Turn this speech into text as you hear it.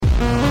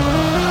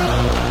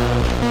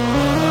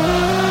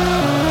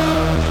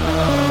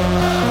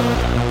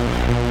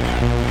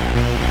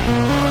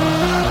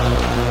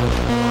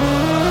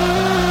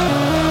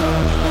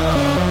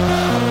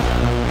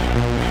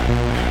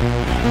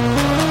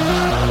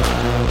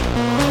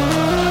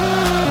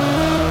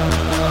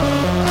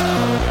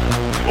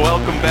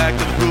Welcome back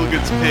to the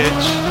Hooligans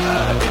pitch.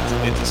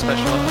 It's a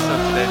special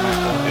episode today,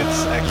 Michael.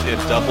 It's actually a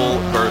double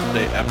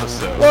birthday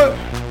episode. What?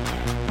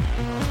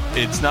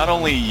 It's not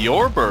only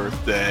your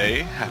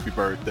birthday, happy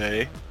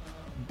birthday,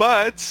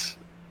 but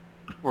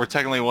we're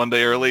technically one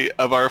day early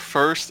of our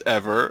first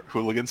ever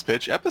Hooligans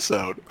pitch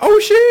episode. Oh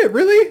shit,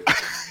 really?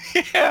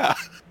 Yeah.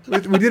 We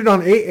did it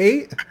on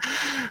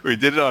 8/8? We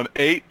did it on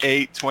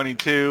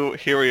 8/8/22.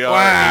 Here we are,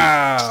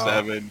 Wow.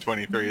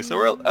 8/7/23. So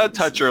we're a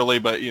touch early,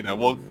 but you know,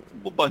 we'll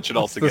bunch it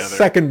all It's together. the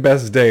second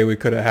best day we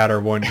could have had our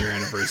 1 year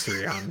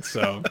anniversary on.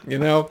 So,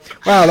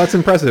 wow, that's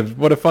impressive.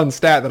 What a fun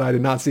stat that I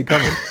did not see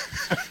coming.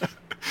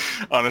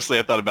 Honestly,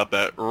 I thought about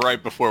that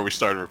right before we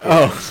started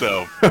recording,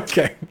 so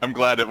Okay. I'm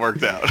glad it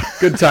worked out.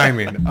 Good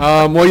timing.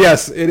 Well,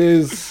 yes, it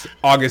is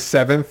August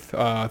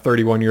 7th,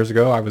 31 years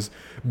ago. I was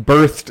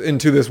birthed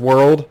into this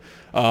world,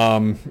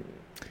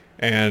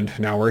 and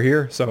now we're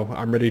here. So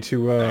I'm ready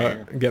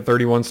to get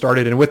 31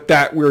 started. And with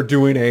that, we're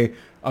doing a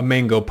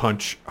mango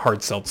punch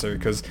hard seltzer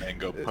because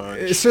Mango punch.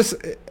 it's just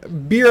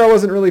beer I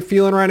wasn't really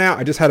feeling right now.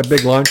 I just had a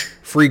big lunch.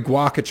 Free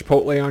guac at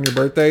Chipotle on your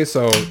birthday,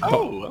 so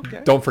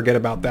don't forget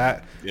about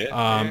that.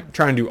 Yeah.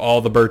 Trying to do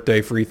all the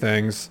birthday free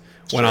things.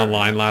 Went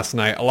online last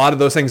night. A lot of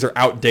those things are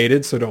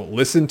outdated, so don't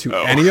listen to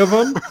any of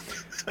them.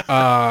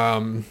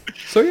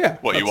 So yeah.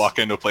 You walk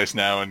into a place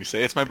now and you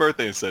say, it's my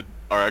birthday, and said,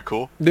 all right,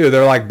 cool. Dude,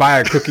 they're like, buy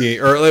a cookie,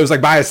 or it was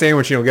like, buy a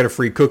sandwich and you'll get a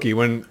free cookie.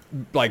 When,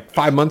 like,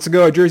 5 months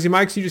ago at Jersey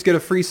Mike's, you just get a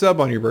free sub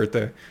on your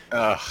birthday.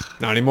 Not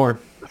anymore.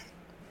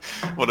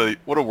 What a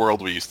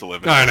world we used to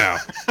live in. I know.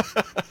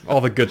 All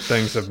the good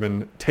things have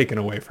been taken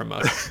away from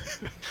us.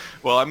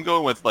 Well, I'm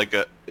going with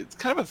it's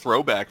kind of a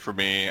throwback for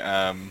me.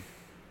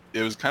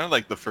 It was kind of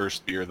like the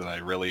first beer that I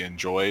really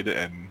enjoyed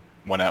and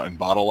went out and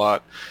bought a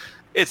lot.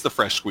 It's the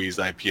Fresh Squeezed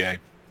IPA.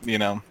 You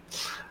know,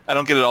 I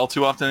don't get it all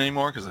too often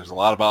anymore because there's a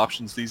lot of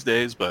options these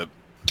days, but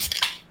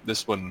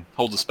this one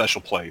holds a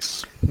special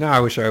place. Now I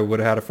wish I would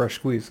have had a fresh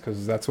squeeze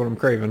because that's what I'm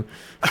craving.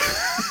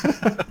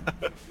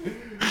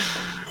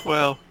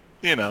 Well,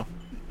 you know,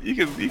 you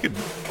could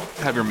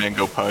have your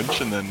mango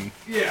punch and then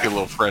get a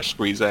little fresh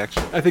squeeze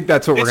action. I think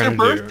that's what It's we're your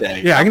going to do.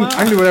 birthday. Yeah, I Come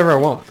can do whatever I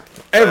want.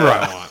 Whatever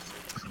I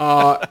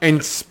want.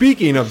 And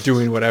speaking of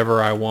doing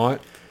whatever I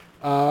want,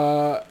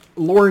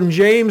 Lauren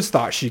James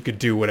thought she could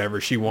do whatever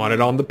she wanted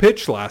on the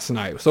pitch last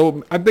night.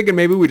 So I'm thinking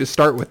maybe we just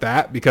start with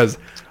that because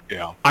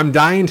I'm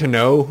dying to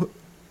know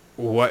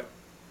what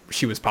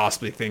she was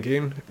possibly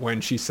thinking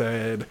when she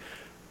said,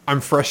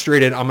 I'm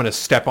frustrated, I'm going to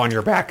step on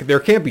your back. There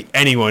can't be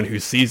anyone who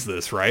sees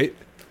this, right?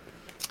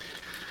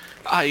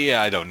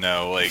 I don't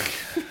know.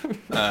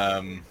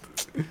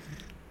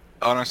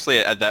 Honestly,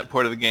 at that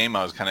point of the game,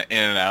 I was kind of in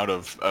and out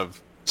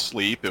of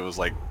sleep. It was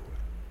like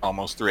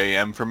almost 3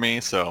 a.m. for me,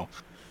 so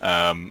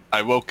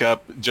I woke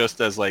up just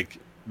as they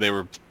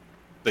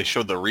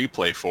showed the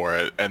replay for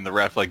it, and the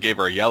ref gave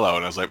her a yellow,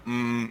 and I was like,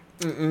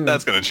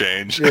 that's gonna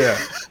change. Yeah.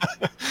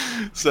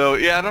 So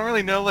yeah, I don't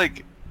really know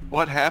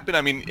what happened.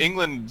 I mean,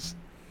 England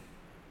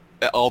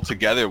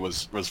altogether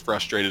was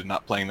frustrated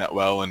not playing that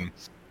well, and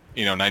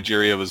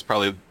Nigeria was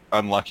probably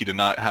unlucky to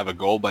not have a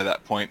goal by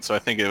that point. So I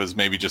think it was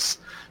maybe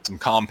just some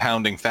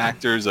compounding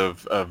factors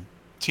of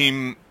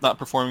team not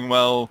performing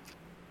well.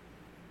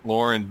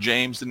 Lauren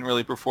James didn't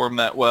really perform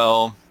that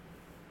well.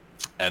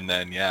 And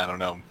then, I don't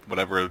know,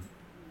 whatever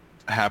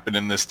happened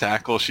in this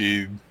tackle,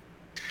 she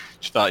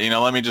thought,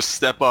 let me just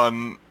step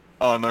on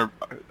her,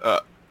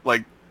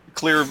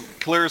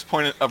 clearest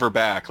point of her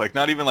back.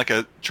 Not even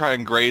try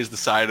and graze the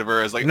side of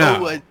her as I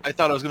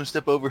thought I was going to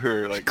step over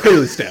her.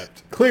 Clearly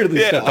stepped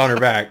on her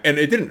back. And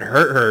it didn't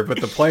hurt her, but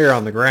the player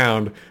on the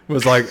ground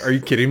was like, are you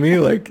kidding me?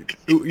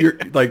 You're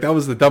that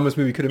was the dumbest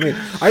move you could have made.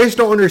 I just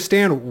don't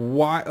understand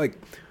why,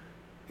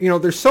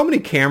 there's so many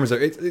cameras.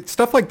 It's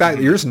stuff like that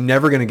you're just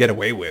never going to get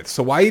away with.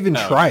 So why even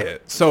try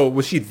it? So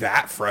was she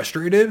that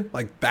frustrated?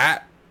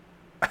 That?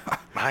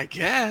 I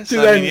guess.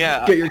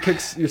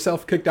 Get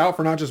yourself kicked out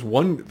for not just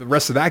the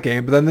rest of that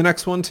game, but then the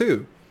next one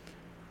too.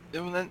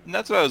 And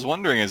that's what I was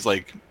wondering is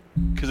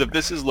because if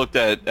this is looked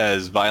at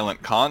as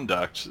violent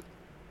conduct,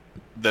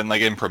 then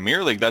in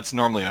Premier League, that's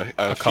normally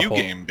a few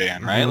game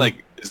ban, right?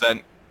 Mm-hmm. Is that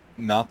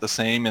not the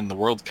same in the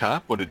World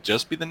Cup? Would it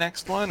just be the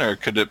next one, or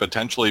could it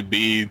potentially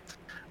be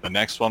the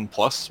next one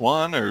plus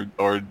one,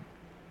 or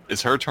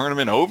is her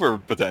tournament over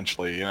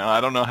potentially?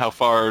 I don't know how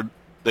far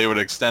they would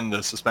extend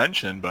the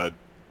suspension, but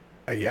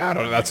I don't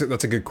know. That's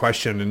a good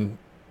question, and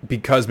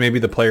because maybe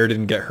the player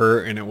didn't get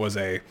hurt and it was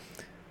a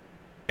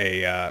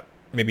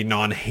maybe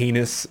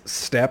non-heinous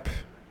step,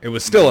 it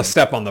was still a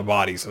step on the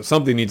body, so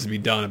something needs to be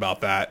done about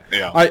that.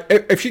 Yeah.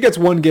 If she gets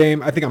one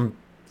game, I think I'm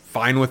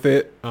fine with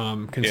it,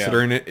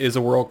 considering it is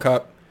a World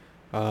Cup.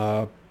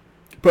 But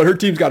her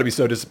team's got to be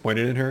so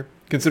disappointed in her,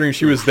 considering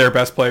she was their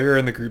best player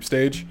in the group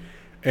stage.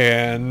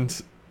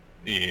 And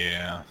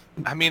yeah,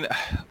 I mean,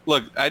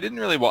 look, I didn't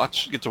really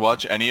get to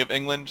watch any of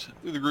England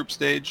through the group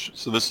stage,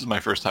 so this is my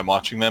first time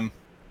watching them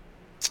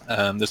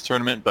this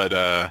tournament.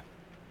 But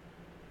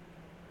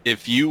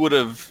if you would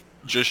have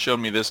just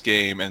shown me this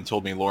game and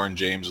told me Lauren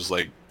James was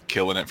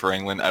killing it for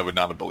England, I would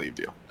not have believed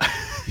you.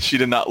 She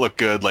did not look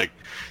good.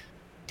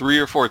 3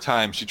 or 4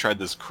 times she tried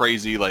this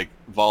crazy like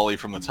volley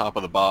from the top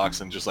of the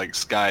box and just like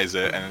skies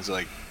it, and it's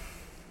like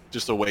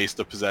just a waste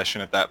of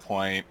possession at that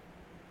point.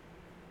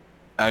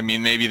 I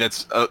mean, maybe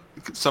that's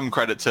some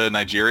credit to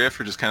Nigeria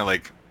for just kind of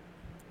like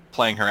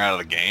playing her out of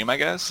the game, I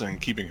guess,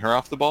 and keeping her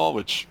off the ball,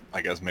 which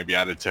I guess maybe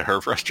added to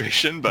her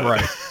frustration. But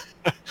Right.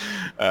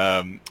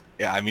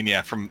 yeah, I mean,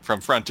 yeah, from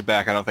front to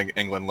back, I don't think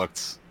England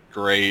looked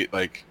great.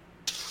 Like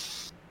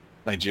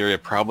Nigeria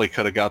probably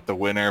could have got the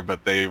winner,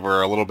 but they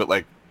were a little bit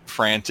like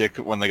frantic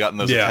when they got in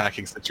those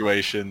attacking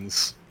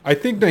situations. I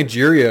think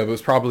Nigeria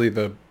was probably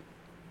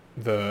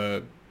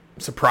the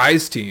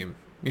surprise team.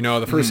 You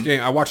know, the first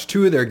game, I watched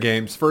 2 of their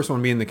games, first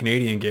one being the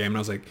Canadian game, and I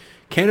was like,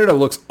 Canada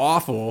looks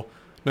awful.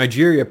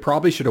 Nigeria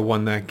probably should have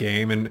won that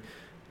game, and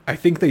I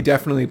think they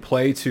definitely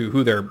play to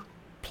who they're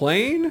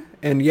playing.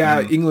 And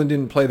yeah, England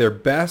didn't play their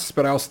best,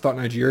 but I also thought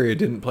Nigeria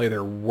didn't play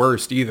their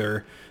worst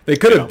either. They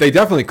could have, they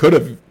definitely could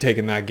have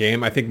taken that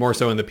game. I think more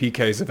so in the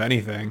PKs, if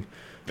anything.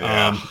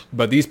 Yeah.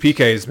 But these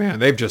PKs, man,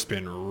 they've just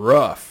been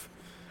rough.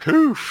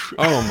 Oof.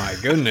 Oh my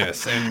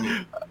goodness.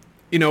 And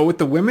you know, with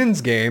the women's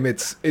game,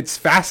 it's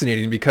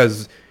fascinating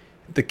because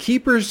the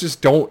keepers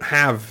just don't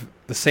have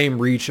the same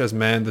reach as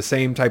men, the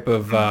same type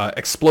of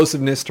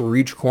explosiveness to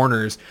reach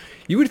corners.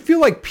 You would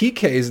feel like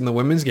PKs in the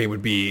women's game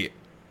would be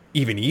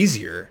even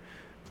easier.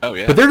 Oh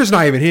yeah. But they're just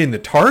not even hitting the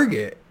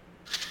target.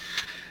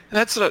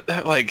 That's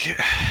like.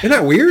 Isn't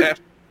that weird?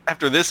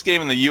 After this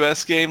game and the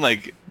U.S. game,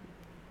 like,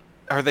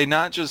 are they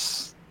not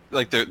just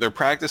like they're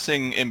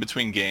practicing in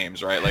between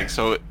games, right? Like,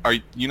 so are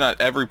you not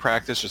every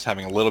practice just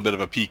having a little bit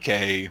of a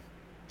PK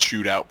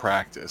shootout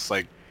practice?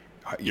 Like,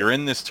 you're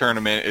in this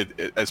tournament,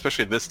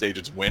 especially at this stage,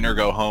 it's win or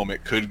go home.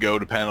 It could go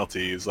to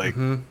penalties. Like,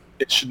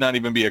 it should not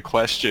even be a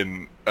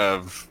question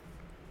of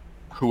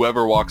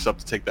whoever walks up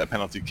to take that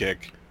penalty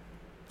kick.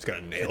 It's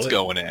gonna nail it's it.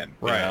 going in,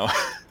 Right. You know?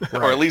 Right.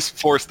 Or at least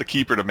force the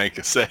keeper to make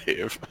a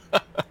save.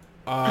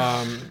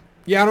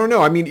 Yeah, I don't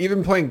know. I mean,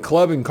 even playing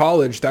club in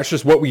college, that's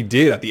just what we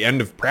did at the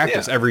end of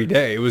practice every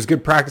day. It was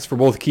good practice for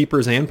both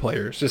keepers and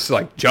players,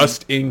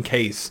 just in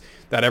case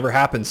that ever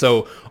happened.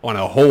 So on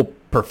a whole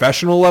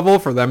professional level,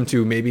 for them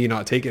to maybe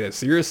not take it as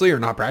seriously or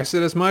not practice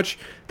it as much,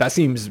 that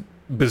seems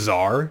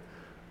bizarre.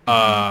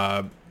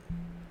 I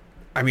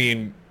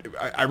mean,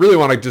 I really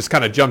want to just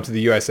kind of jump to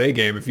the USA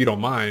game, if you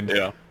don't mind.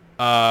 Yeah.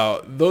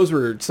 Those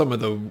were some of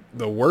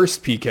the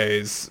worst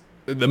PKs,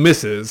 the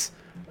misses.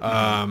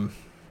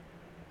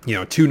 You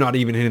know, 2 not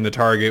even hitting the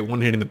target, 1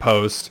 hitting the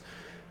post.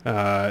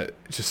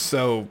 Just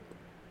so,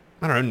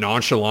 I don't know,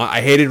 nonchalant.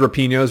 I hated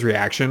Rapinoe's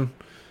reaction.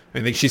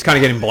 I think she's kind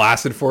of getting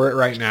blasted for it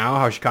right now,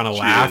 how she kind of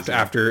laughed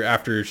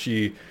after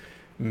she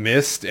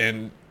missed,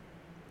 and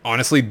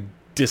honestly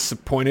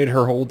disappointed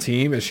her whole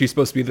team. Is she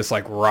supposed to be this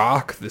like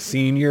rock, the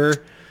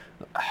senior?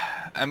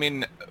 I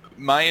mean,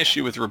 my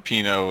issue with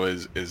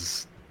Rapinoe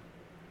is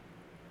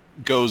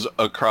goes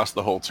across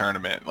the whole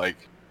tournament. Like,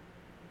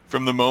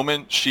 from the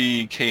moment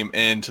she came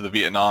into the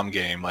Vietnam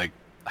game, like,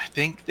 I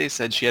think they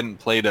said she hadn't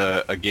played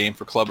a game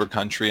for club or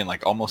country in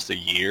like almost a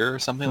year or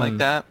something like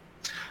that.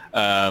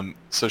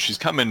 So she's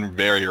come in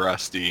very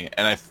rusty,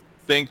 and I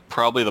think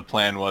probably the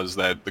plan was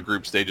that the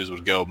group stages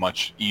would go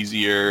much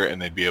easier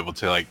and they'd be able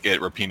to like get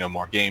Rapinoe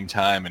more game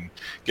time and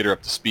get her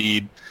up to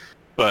speed.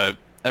 But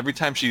every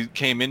time she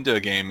came into a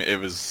game, it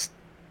was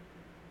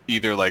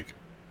either like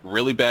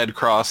really bad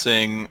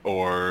crossing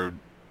or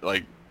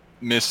like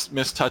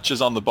missed touches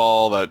on the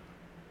ball that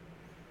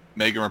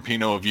Megan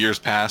Rapinoe of years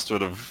past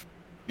would have,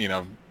 you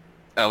know,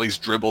 at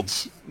least dribbled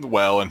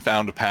well and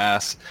found a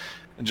pass,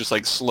 and just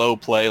like slow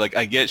play. Like,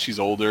 I get she's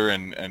older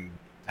and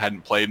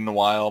hadn't played in a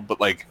while,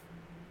 but like,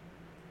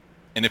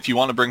 and if you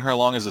want to bring her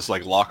along as this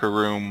like locker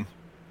room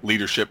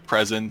leadership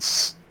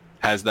presence,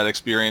 has that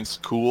experience,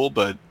 cool,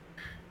 but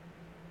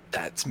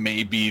that's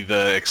maybe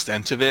the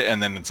extent of it.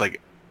 And then it's like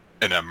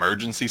an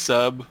emergency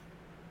sub,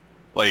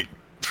 like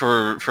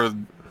for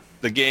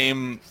the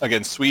game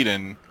against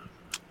Sweden,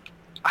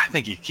 I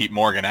think you keep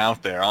Morgan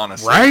out there,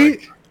 honestly. Right?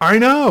 Like, I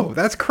know.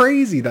 That's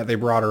crazy that they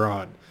brought her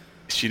on.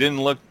 She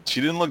didn't look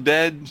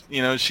dead.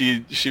 You know,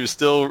 she was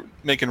still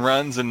making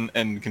runs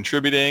and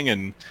contributing.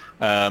 And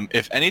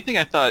if anything,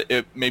 I thought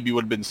it maybe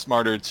would have been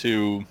smarter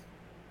to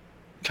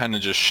kind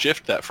of just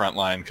shift that front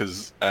line,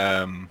 because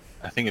I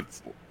think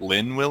it's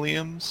Lynn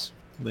Williams.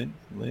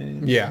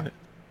 Yeah.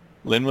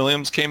 Lynn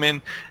Williams came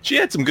in. She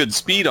had some good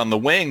speed on the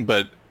wing,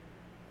 but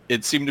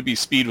it seemed to be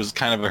speed was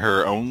kind of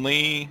her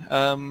only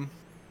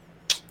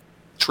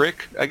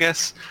trick, I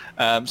guess.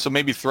 So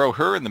maybe throw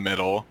her in the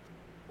middle,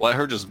 let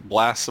her just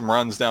blast some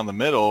runs down the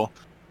middle.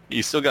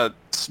 You still got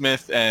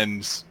Smith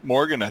and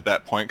Morgan at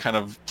that point kind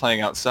of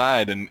playing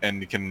outside,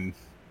 and you can,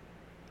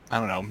 I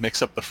don't know,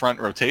 mix up the front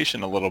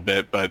rotation a little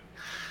bit. But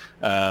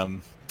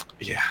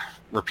yeah,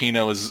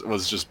 Rapinoe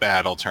was just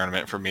bad all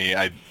tournament for me.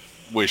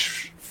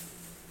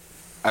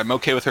 I'm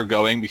okay with her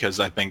going because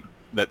I think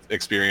that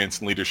experience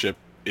and leadership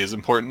is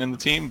important in the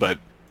team, but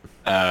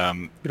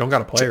You don't got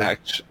to play her.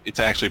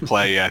 to actually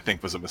play, I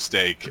think, was a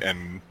mistake,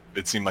 and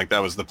it seemed like that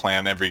was the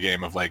plan every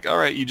game of like, all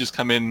right, you just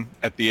come in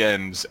at the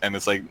end, and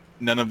it's like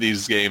none of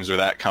these games are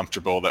that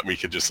comfortable that we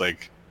could just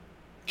like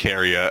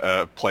carry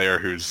a player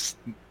who's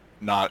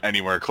not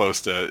anywhere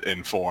close to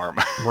in form.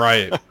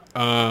 Right.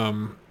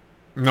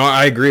 No,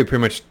 I agree with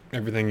pretty much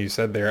everything you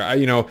said there.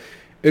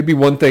 It'd be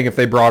one thing if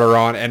they brought her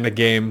on end the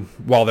game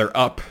while they're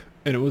up,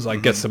 and it was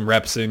like, get some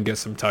reps in, get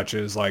some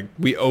touches. Like,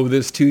 we owe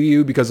this to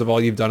you because of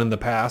all you've done in the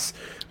past.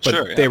 But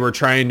Sure, yeah. they were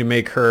trying to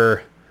make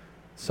her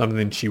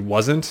something she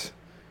wasn't.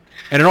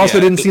 And it also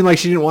didn't seem like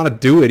she didn't want to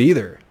do it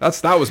either.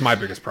 That was my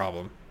biggest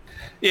problem.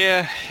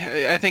 Yeah,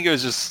 I think it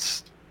was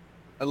just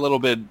a little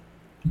bit.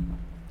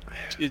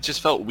 It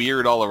just felt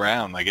weird all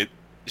around. Like,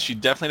 she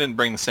definitely didn't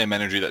bring the same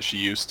energy that she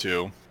used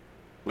to,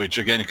 which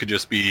again could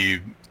just be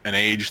an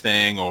age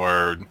thing,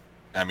 or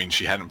I mean,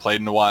 she hadn't played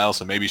in a while,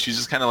 so maybe she's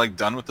just kind of like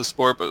done with the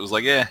sport. But it was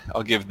like, yeah,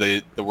 I'll give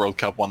the World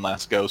Cup one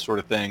last go, sort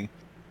of thing,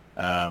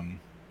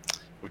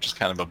 which is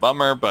kind of a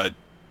bummer. But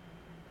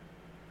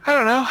I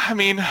don't know. I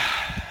mean,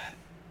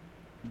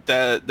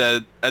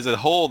 that as a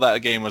whole,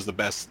 that game was the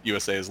best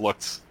USA has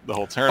looked the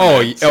whole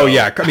tournament. Oh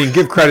yeah. I mean,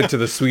 give credit to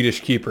the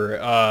Swedish keeper.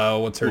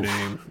 What's her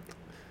name?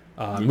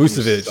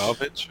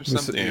 Musovic. Or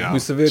something.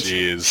 Musovic.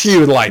 Jeez. She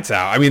was lights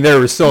out. I mean, there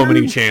were so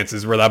many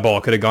chances where that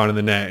ball could have gone in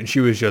the net, and she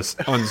was just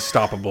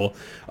unstoppable.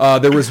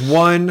 There was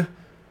one,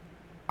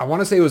 I want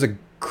to say it was a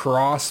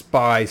cross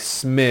by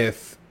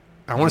Smith.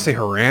 I want to say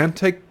Haran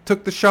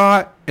took the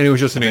shot, and it was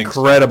just an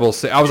incredible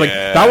save. I was like,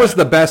 that was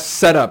the best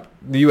setup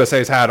the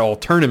USA's had all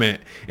tournament,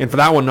 and for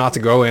that one not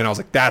to go in, I was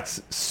like,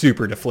 that's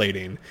super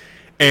deflating.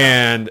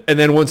 And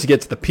then once you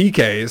get to the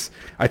PKs,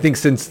 I think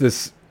since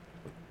this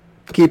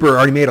keeper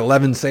already made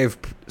 11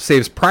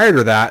 saves prior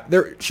to that,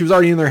 she was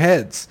already in their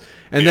heads.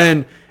 And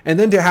then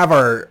to have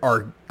our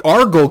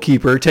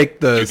goalkeeper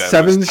take the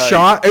seventh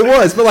shot, it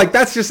was, but like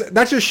that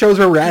just shows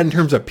where we're at in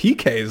terms of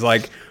PKs.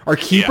 Like, our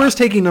keeper's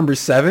taking number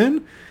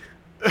 7.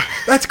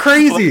 That's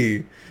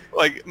crazy.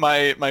 Like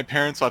my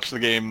parents watched the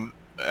game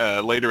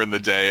later in the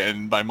day,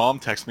 and my mom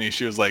texted me.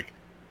 She was like,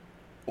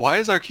 "Why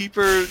is our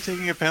keeper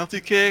taking a penalty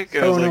kick?"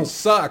 And I was like,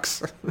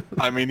 sucks.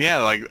 I mean, yeah,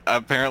 like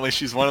apparently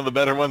she's one of the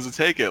better ones to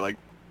take it. Like,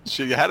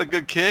 she had a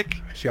good kick.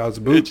 She has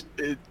a boot.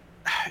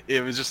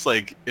 It was just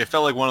like, it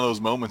felt like one of those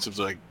moments of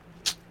like,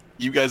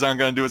 you guys aren't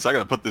gonna do it, so I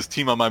gotta put this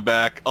team on my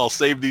back. I'll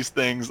save these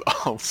things.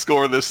 I'll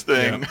score this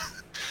thing. Yeah.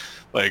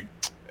 Like,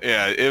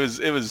 yeah, it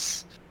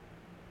was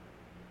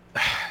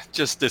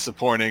just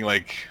disappointing.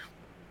 Like,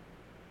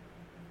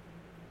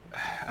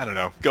 I don't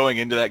know. Going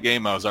into that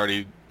game, I was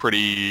already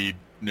pretty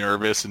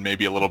nervous and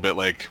maybe a little bit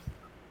like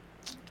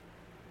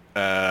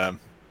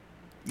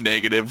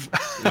negative.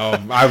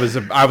 I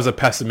was a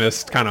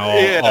pessimist kind of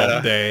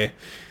all day.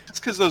 It's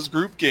because those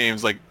group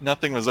games, like,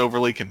 nothing was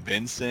overly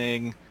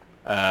convincing.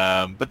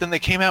 But then they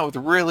came out with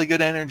really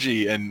good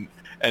energy and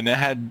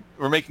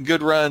were making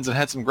good runs and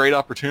had some great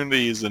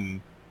opportunities,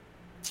 and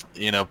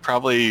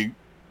probably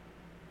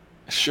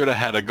should have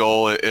had a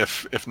goal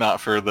if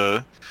not for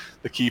the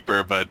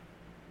keeper. But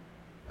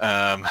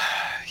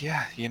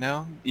yeah,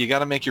 you got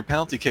to make your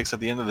penalty kicks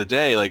at the end of the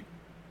day. Like,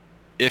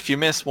 if you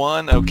miss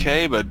one,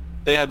 okay, but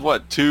they had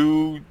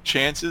 2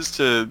 chances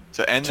to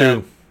end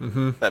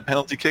that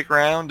penalty kick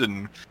round,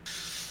 and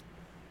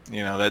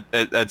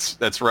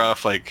that's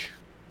rough. Like,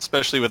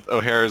 especially with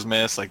O'Hara's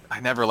miss. Like, I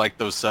never liked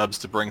those subs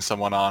to bring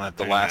someone on at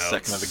the last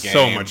second of the game.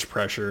 So much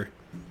pressure.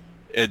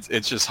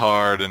 It's just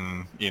hard,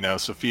 and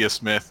Sophia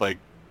Smith, like,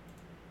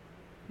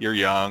 you're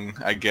young.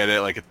 I get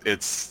it. Like,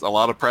 it's a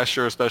lot of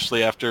pressure,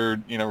 especially after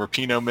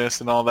Rapinoe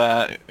missed and all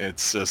that.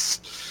 It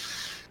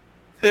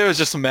was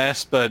just a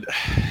mess. But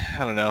I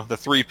don't know. The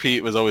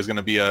 3-peat was always going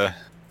to be a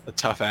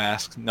tough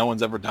ask. No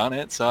one's ever done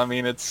it, so I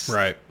mean, it's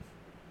right.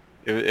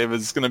 It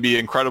was going to be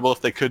incredible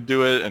if they could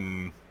do it,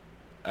 and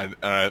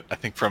I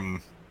think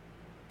from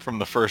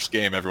the first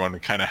game, everyone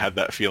kind of had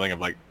that feeling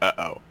of like,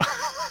 uh-oh.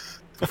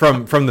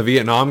 from the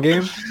Vietnam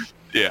game.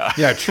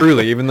 Yeah,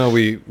 truly. Even though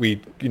we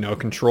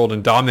controlled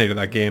and dominated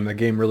that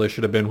game really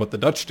should have been what the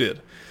Dutch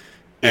did.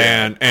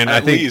 Yeah, and at I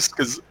think, least,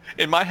 because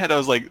in my head I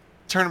was like,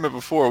 tournament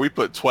before we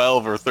put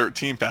 12 or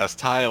 13 past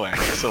Thailand,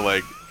 so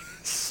like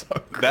so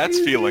that's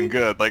feeling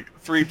good. Like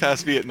 3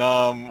 past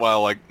Vietnam,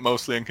 while like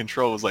mostly in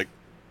control, was like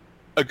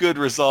a good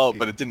result,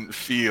 but it didn't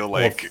feel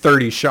like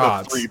 30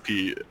 shots.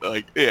 3-peat.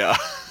 Like, yeah.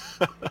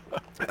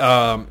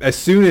 As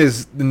soon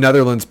as the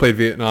Netherlands played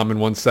Vietnam and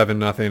won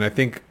 7-0, I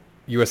think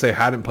USA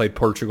hadn't played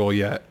Portugal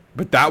yet,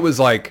 but that was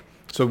like,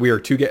 so we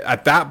were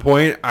at that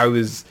point I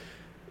was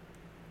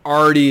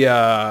already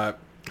I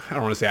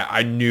don't want to say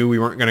I knew we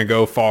weren't going to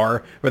go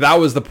far, but that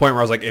was the point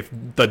where I was like, if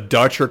the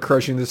Dutch are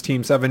crushing this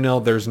team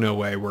 7-0, there's no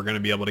way we're going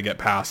to be able to get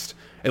past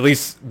at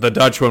least the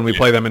Dutch when we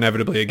play them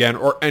inevitably again,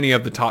 or any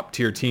of the top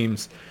tier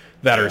teams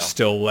that are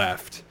still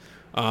left.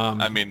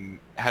 I mean,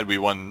 had we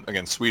won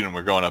against Sweden,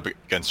 we're going up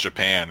against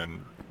Japan,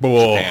 and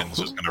Japan's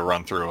just going to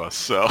run through us.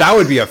 So that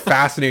would be a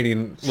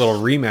fascinating little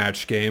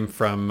rematch game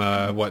from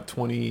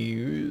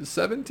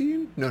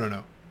 2017?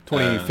 No,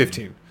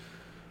 2015.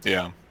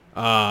 Yeah.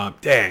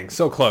 Dang,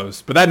 so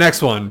close. But that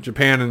next one,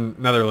 Japan and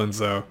Netherlands,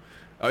 though.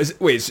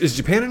 Is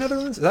Japan and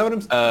Netherlands? Is that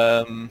what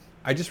I'm?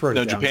 I just wrote it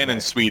down. No, Japan today.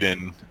 and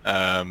Sweden,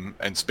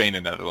 and Spain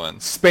and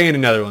Netherlands. Spain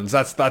and Netherlands.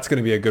 That's going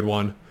to be a good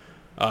one.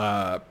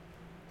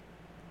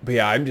 But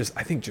yeah,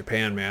 I think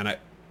Japan, man.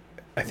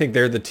 I think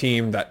they're the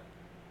team that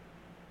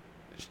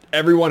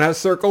everyone has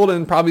circled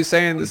and probably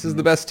saying this is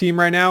the best team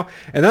right now.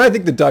 And then I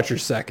think the Dutch are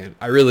second.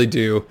 I really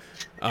do.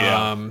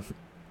 Yeah.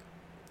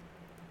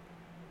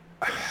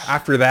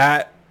 After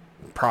that,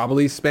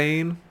 probably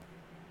Spain.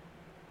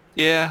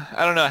 Yeah,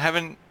 I don't know. I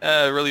haven't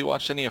really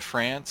watched any of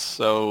France,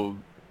 so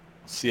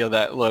see how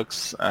that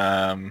looks.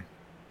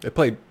 They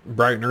play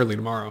bright and early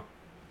tomorrow.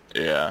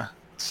 Yeah,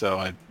 so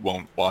I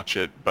won't watch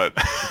it, but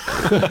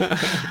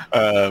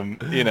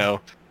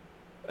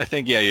I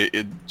think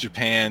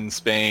Japan,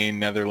 Spain,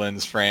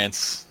 Netherlands,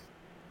 France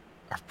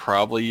are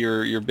probably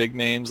your big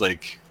names.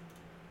 Like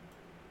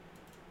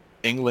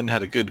England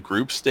had a good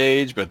group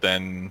stage, but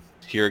then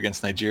here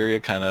against Nigeria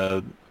kind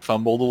of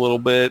fumbled a little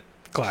bit.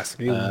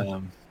 Classic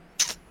England.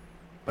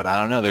 But I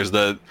don't know. There's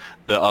the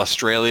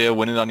Australia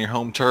winning on your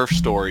home turf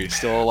story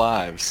still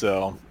alive.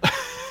 So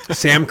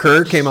Sam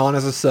Kerr came on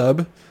as a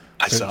sub.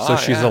 I saw. So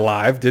she's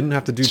alive. Didn't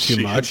have to do too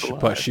She much, is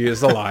alive. but she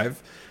is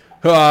alive.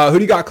 Who do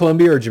you got,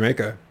 Colombia or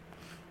Jamaica?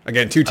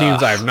 Again, two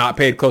teams I have not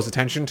paid close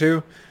attention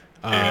to.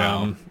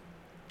 Yeah.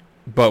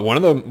 But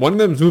one of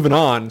them's moving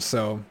on.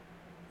 So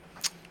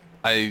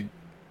in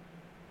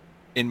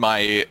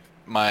my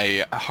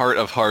heart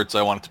of hearts,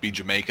 I want it to be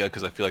Jamaica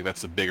because I feel like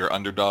that's the bigger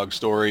underdog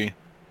story.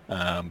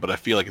 But I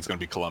feel like it's going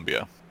to be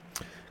Colombia.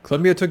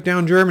 Colombia took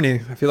down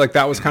Germany. I feel like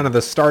that was kind of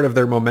the start of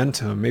their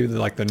momentum. Maybe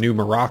like the new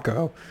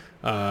Morocco.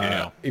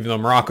 Even though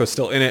Morocco's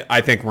still in it,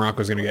 I think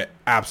Morocco's going to get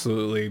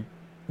absolutely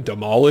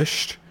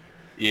demolished.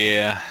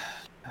 Yeah.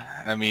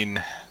 I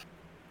mean,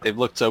 they've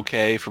looked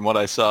okay from what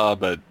I saw,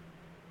 but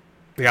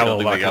They got a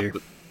little lucky.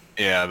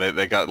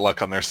 They got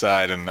luck on their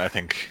side, and I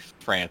think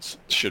France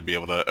should be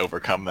able to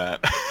overcome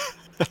that.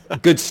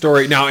 Good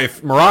story. Now,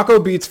 if Morocco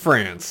beats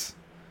France,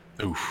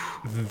 Oof.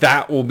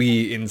 that will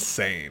be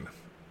insane.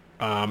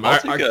 I'll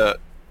take a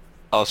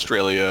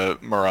Australia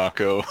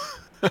Morocco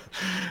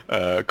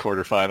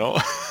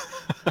quarterfinal.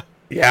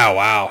 Yeah,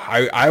 wow.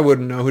 I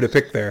wouldn't know who to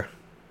pick there.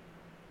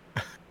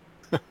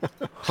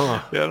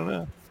 Huh. Yeah, I don't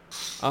know.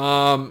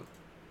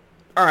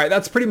 All right,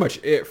 that's pretty much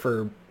it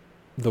for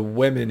the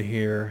women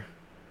here.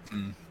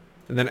 And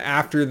then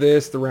after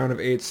this, the round of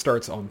 8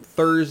 starts on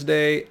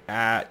Thursday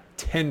at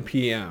 10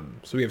 p.m.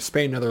 So we have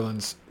Spain,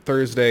 Netherlands,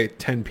 Thursday,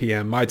 10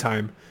 p.m. my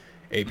time,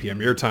 8 p.m.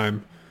 your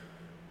time.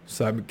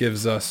 So that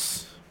gives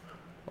us,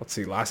 let's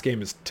see, last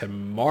game is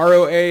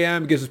tomorrow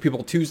a.m. Gives us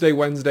people Tuesday,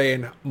 Wednesday,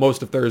 and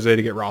most of Thursday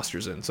to get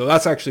rosters in. So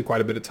that's actually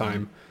quite a bit of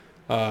time.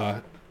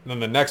 Then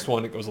the next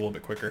one, it goes a little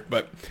bit quicker.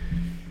 But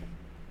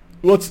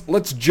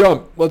let's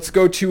jump. Let's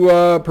go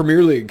to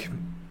Premier League.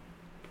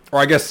 Or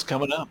I guess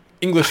Coming up.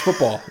 English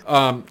football.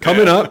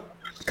 Coming up,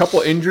 a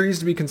couple injuries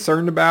to be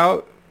concerned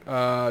about.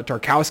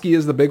 Tarkowski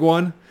is the big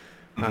one.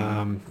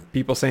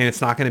 People saying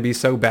it's not going to be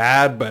so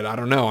bad, but I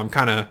don't know. I'm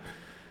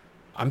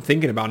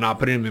thinking about not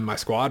putting him in my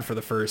squad for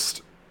the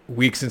first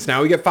week since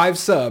now we get 5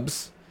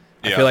 subs.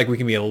 I feel like we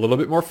can be a little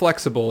bit more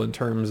flexible in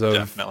terms of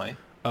Definitely.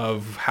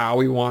 of how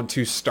we want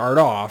to start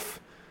off.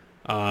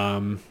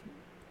 We'll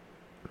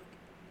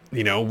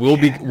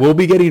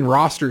be getting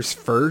rosters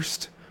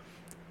first.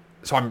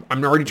 So I'm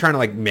already trying to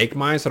like make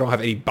mine so I don't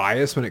have any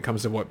bias when it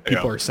comes to what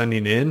people are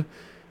sending in.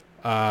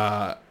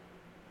 I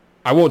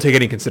won't take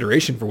any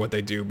consideration for what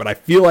they do, but I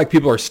feel like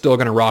people are still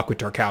going to rock with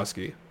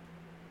Tarkowski.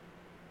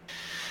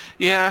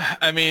 Yeah,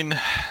 I mean,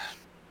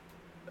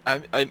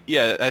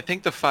 I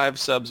think the 5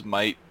 subs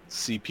might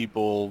see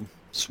people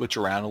switch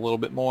around a little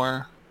bit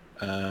more,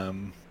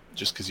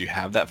 just because you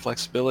have that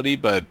flexibility.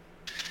 But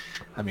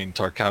I mean,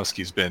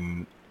 Tarkowski's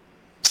been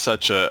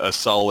such a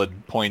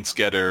solid points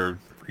getter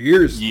For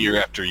years. year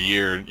after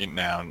year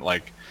now.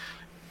 Like,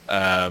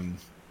 I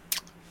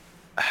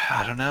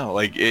don't know.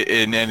 Like,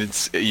 and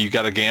it's you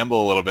got to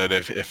gamble a little bit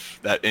if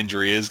that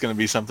injury is going to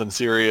be something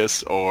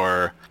serious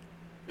or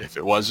if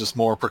it was just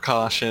more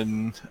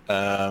precaution.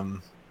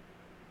 That's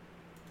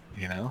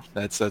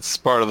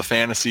part of the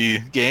fantasy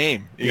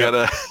game. You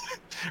gotta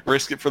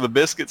risk it for the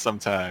biscuit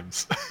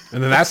sometimes.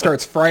 And then that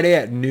starts Friday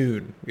at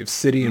noon. We have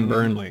City and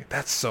Burnley.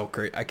 That's so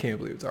great. I can't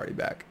believe it's already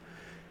back.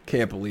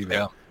 Can't believe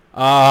it.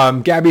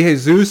 Yeah. Gabby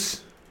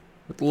Jesus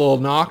with a little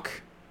knock.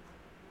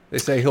 They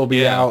say he'll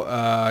be out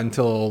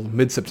until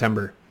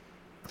mid-September.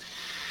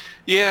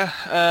 Yeah.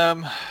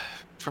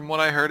 From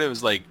what I heard, it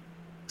was like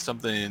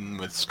something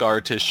with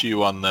scar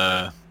tissue on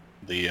the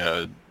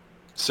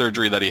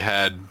surgery that he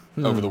had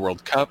over the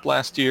World Cup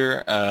last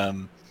year.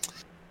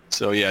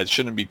 So yeah, it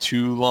shouldn't be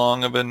too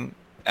long of an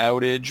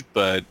outage,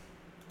 but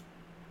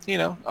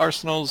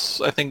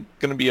Arsenal's I think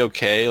going to be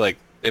okay. Like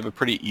they have a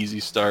pretty easy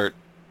start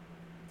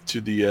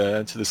to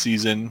the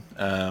season.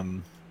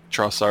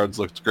 Trossard's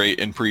looked great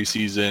in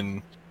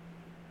preseason.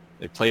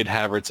 They played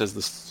Havertz as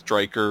the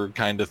striker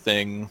kind of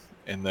thing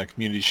in the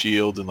Community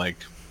Shield, and like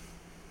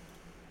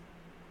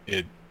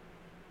it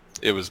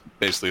was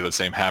basically the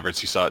same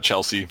Havertz you saw at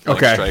Chelsea. Like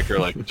striker,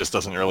 like it just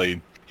doesn't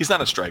really. He's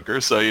not a striker,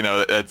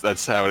 so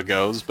that's how it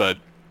goes. But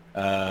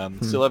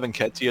still have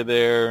Nketiah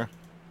there,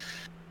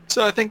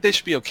 so I think they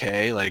should be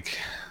okay. Like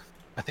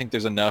I think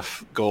there's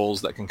enough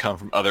goals that can come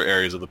from other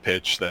areas of the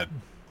pitch that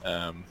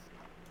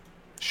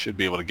Should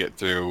be able to get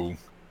through.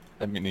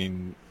 I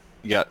mean,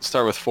 you got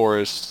start with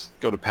Forest,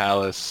 go to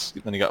Palace,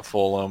 then you got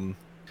Fulham.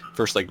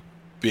 First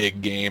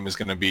big game is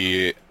going to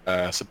be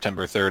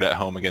September 3rd at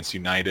home against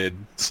United.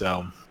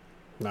 So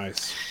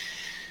Nice.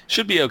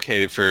 should be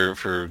okay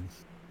for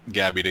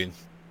Gabby to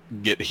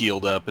get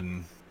healed up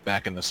and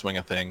back in the swing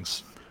of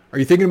things. Are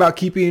you thinking about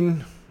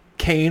keeping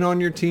Kane on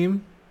your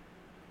team?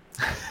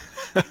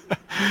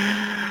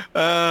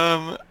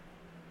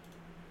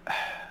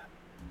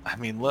 I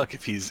mean, look,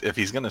 if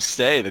he's gonna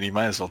stay, then you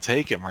might as well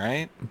take him,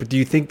 right? But do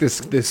you think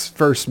this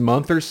first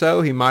month or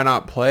so he might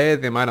not play?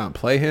 They might not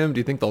play him. Do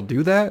you think they'll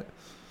do that?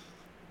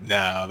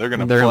 No, they're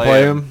gonna They're play gonna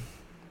play him. him.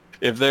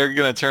 If they're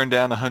gonna turn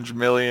down $100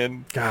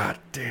 million, God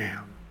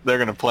damn. they're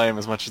gonna play him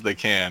as much as they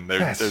can.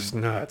 That's just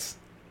nuts.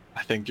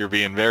 I think you're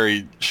being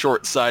very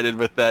short-sighted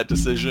with that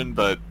decision,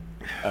 but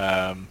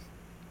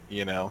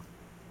you know,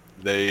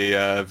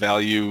 they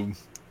value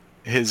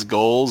his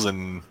goals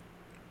and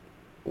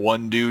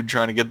one dude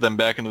trying to get them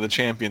back into the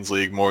Champions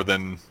League more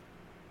than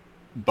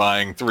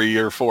buying 3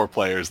 or 4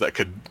 players that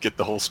could get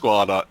the whole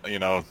squad, up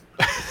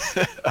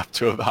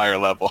to a higher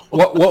level.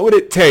 What would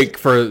it take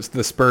for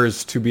the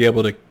Spurs to be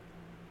able to,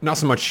 not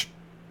so much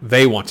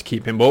they want to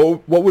keep him,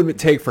 but what would it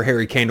take for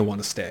Harry Kane to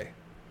want to stay?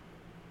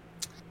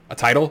 A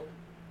title?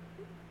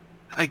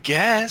 I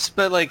guess,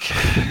 but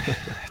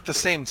at the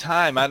same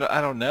time, I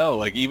don't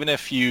know. Even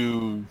if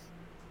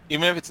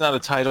it's not a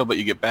title, but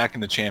you get back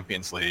in the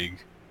Champions League,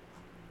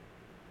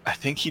 I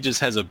think he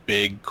just has a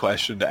big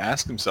question to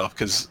ask himself,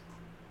 because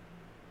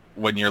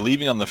when you're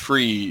leaving on the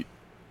free,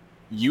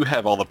 you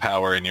have all the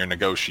power in your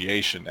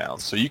negotiation now,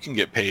 so you can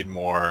get paid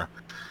more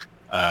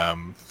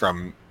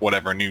from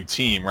whatever new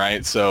team,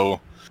 right? So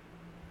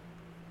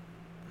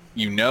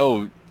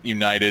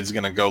United's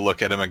going to go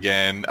look at him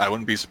again. I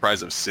wouldn't be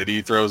surprised if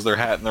City throws their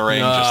hat in the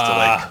ring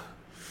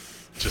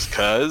just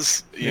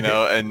cause,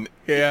 and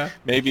Yeah.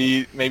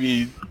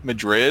 maybe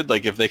Madrid,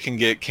 if they can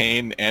get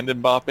Kane and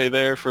Mbappe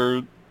there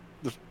for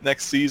the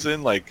next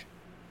season,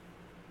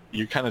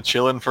 you're kind of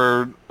chilling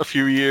for a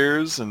few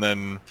years, and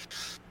then,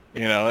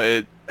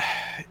 that's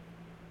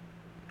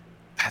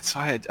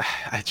why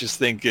I just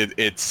think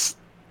it's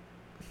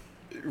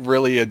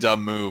really a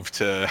dumb move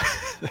to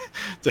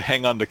to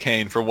hang on to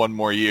Kane for one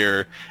more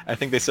year. I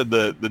think they said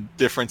the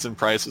difference in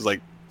price was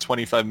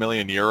 25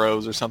 million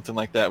euros or something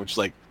like that, which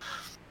is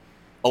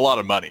a lot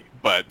of money.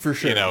 But For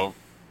sure.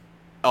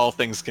 all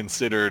things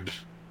considered,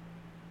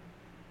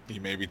 you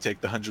maybe take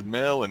the 100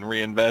 mil and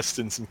reinvest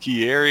in some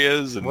key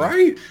areas, and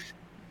Right?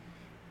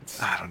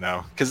 I don't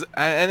know, because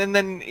and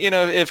then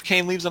if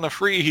Kane leaves on a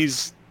free,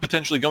 he's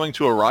potentially going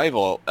to a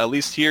rival. At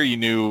least here, you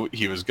knew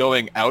he was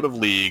going out of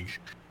league.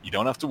 You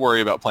don't have to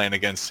worry about playing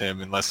against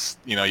him unless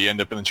you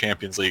end up in the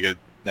Champions League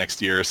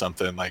next year or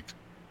something.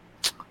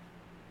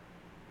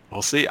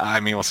 We'll see. I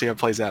mean, we'll see how it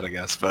plays out, I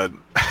guess, but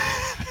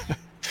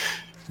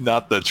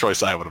not the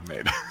choice I would have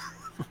made.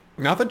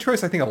 Not the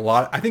choice. I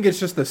think it's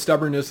just the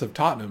stubbornness of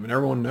Tottenham, and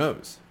everyone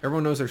knows.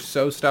 Everyone knows they're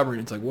so stubborn.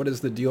 It's what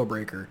is the deal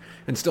breaker?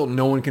 And still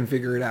no one can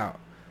figure it out.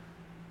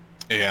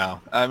 Yeah,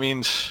 I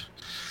mean,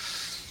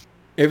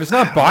 If it's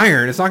not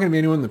Bayern, it's not going to be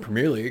anyone in the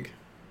Premier League.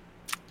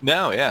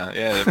 no, yeah.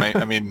 It might,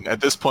 I mean, at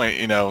this point,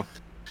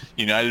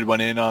 United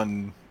went in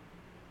on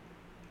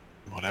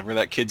whatever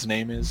that kid's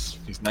name is.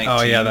 He's 19.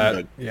 Oh yeah,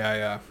 but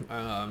yeah.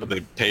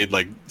 they paid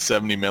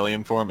 70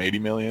 million for him, 80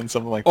 million,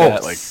 something like Oh,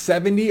 that.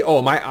 70?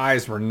 Oh, my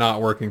eyes were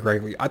not working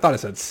correctly. I thought it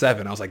said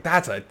 7. I was like,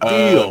 that's a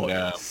Oh, deal.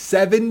 no.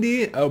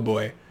 70? Oh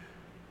boy.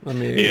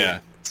 Yeah.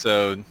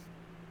 So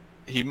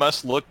he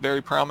must look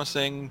very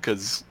promising,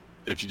 because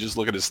if you just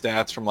look at his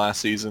stats from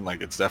last season,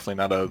 it's definitely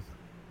not a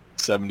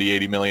 70,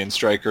 80 million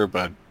striker,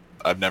 but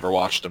I've never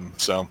watched him,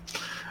 so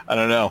I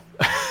don't know.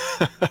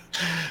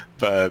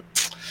 But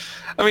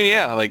I mean,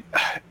 yeah,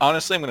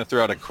 honestly, I'm going to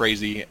throw out a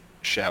crazy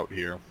shout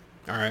here.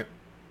 All right.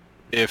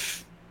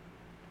 If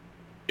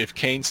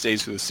Kane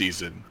stays for the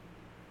season,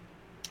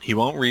 he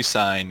won't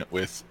re-sign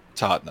with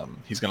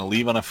Tottenham. He's going to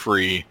leave on a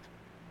free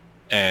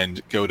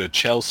and go to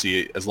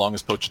Chelsea as long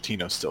as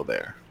Pochettino's still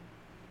there.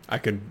 I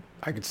could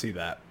see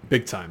that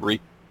big time.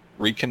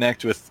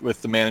 Reconnect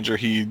with the manager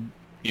he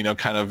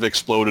kind of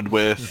exploded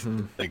with.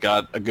 Mm-hmm. They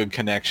got a good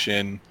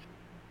connection.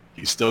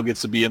 He still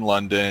gets to be in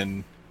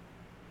London.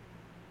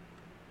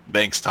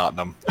 Thanks,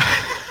 Tottenham.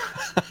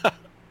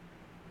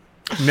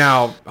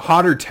 Now,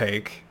 hotter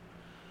take.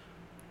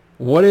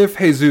 What if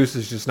Jesus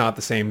is just not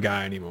the same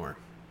guy anymore?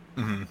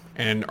 Mm-hmm.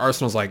 And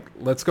Arsenal's like,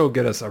 let's go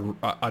get us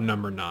a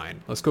number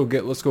 9. Let's go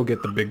get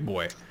the big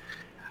boy.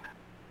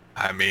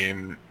 I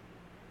mean,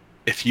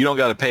 if you don't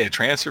got to pay a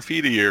transfer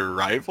fee to your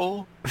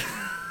rival,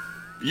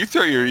 you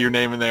throw your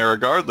name in there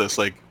regardless.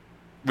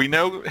 We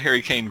know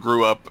Harry Kane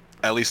grew up,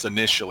 at least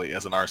initially,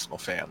 as an Arsenal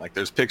fan.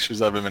 There's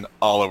pictures of him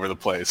all over the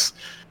place.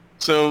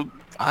 So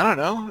I don't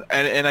know,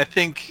 and I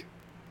think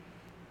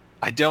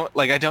I don't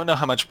know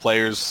how much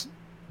players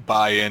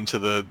buy into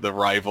the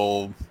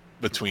rival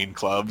between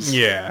clubs.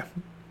 Yeah.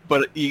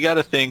 But you got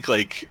to think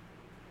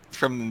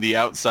from the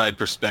outside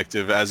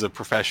perspective, as a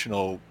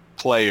professional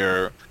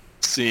player,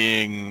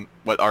 seeing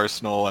what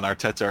Arsenal and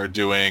Arteta are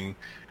doing,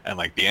 and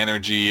like the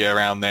energy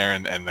around there,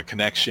 and the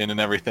connection and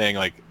everything,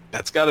 like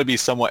that's got to be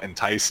somewhat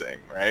enticing,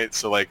 right?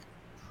 So like,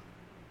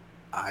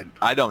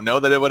 I don't know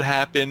that it would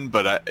happen,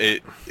 but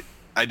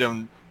I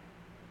don't.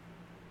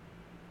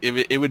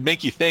 It would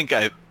make you think.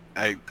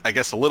 I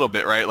guess a little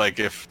bit, right? Like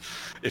if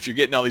you're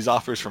getting all these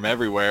offers from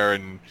everywhere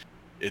and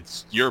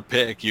it's your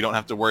pick, you don't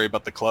have to worry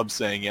about the club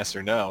saying yes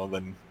or no.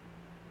 Then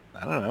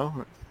I don't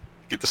know.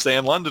 Get to stay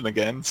in London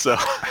again. So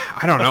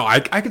I don't know. I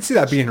could see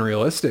that being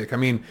realistic. I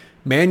mean,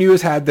 Man U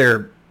has had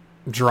their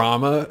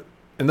drama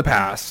in the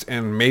past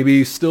and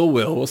maybe still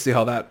will. We'll see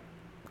how that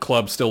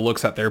club still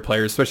looks at their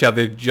players, especially how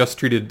they just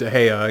treated De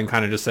Gea and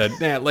kind of just said,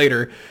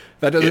 later.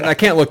 That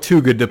can't look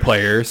too good to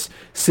players.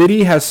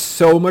 City has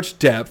so much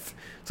depth.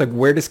 It's like,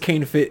 where does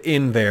Kane fit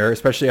in there,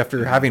 especially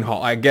after having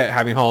Haaland? I get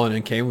having Haaland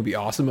and Kane would be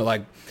awesome, but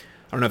like,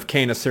 I don't know if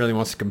Kane necessarily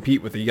wants to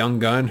compete with a young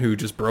gun who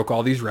just broke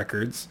all these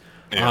records.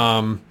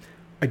 Yeah.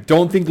 I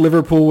don't think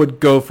Liverpool would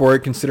go for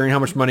it, considering how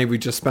much money we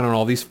just spent on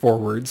all these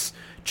forwards.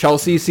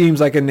 Chelsea seems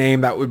like a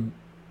name that would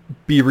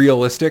be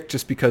realistic,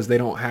 just because they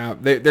don't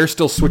have. They're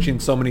still switching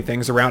so many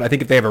things around. I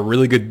think if they have a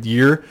really good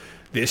year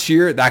this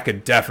year, that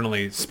could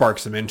definitely spark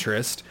some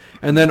interest.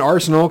 And then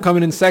Arsenal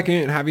coming in second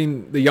and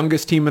having the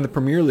youngest team in the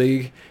Premier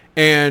League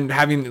and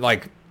having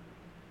like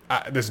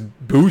this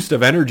boost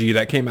of energy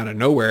that came out of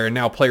nowhere, and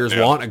now players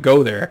want to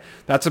go there.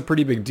 That's a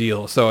pretty big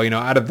deal. So,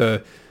 out of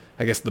the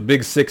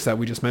big six that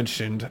we just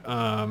mentioned,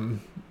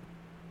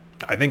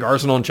 I think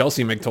Arsenal and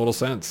Chelsea make total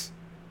sense.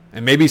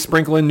 And maybe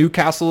sprinkling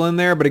Newcastle in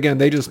there, but again,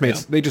 they just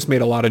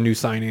made a lot of new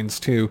signings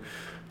too.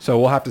 So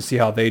we'll have to see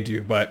how they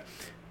do. But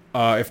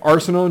if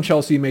Arsenal and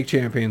Chelsea make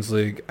Champions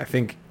League, I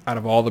think out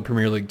of all the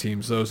Premier League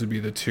teams, those would be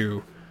the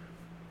two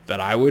that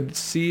I would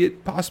see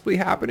it possibly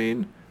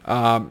happening.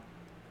 And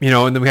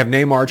then we have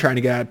Neymar trying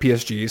to get at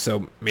PSG,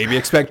 so maybe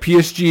expect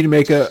PSG to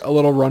make a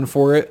little run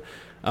for it.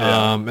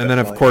 And then,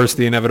 of course,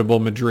 the inevitable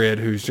Madrid,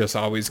 who's just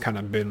always kind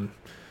of been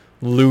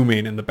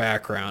looming in the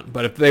background.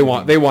 But if they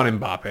want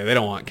Mbappe, they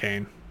don't want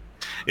Kane.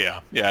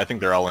 Yeah, I think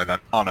they're all in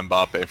on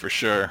Mbappe for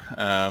sure.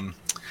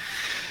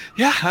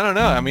 Yeah, I don't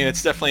know. I mean,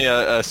 it's definitely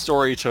a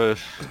story to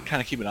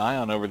kind of keep an eye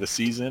on over the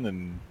season,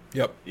 and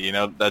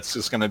that's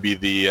just going to be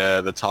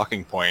the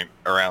talking point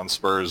around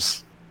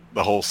Spurs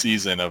the whole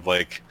season of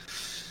like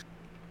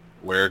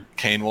where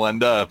Kane will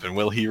end up and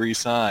will he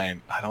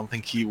re-sign. I don't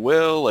think he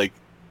will. Like,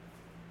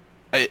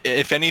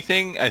 if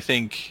anything, I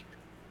think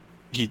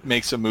he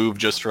makes a move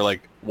just for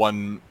like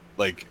one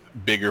like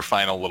bigger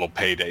final little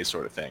payday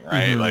sort of thing,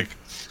 right? Mm-hmm. Like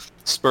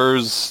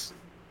Spurs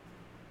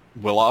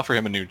will offer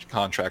him a new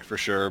contract for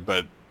sure,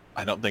 but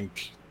I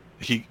think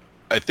he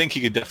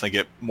could definitely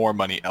get more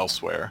money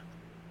elsewhere.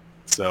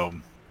 So,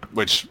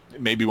 which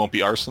maybe won't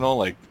be Arsenal.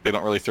 Like, they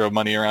don't really throw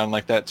money around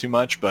like that too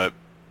much, but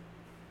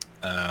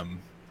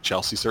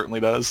Chelsea certainly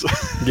does.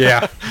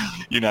 Yeah.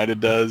 United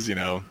does,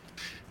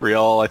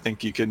 Real, I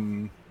think you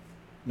can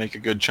make a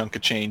good chunk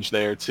of change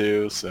there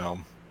too. So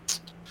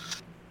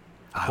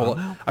I don't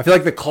know. I feel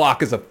like the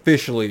clock is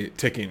officially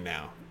ticking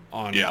now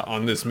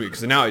on this move,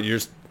 because now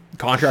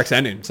contract's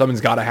ending.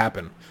 Something's got to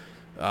happen.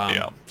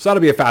 So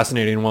that'll be a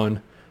fascinating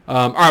one.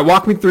 All right,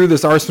 walk me through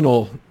this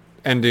Arsenal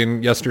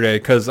ending yesterday,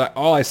 because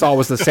all I saw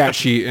was the stat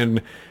sheet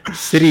and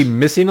City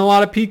missing a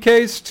lot of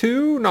PKs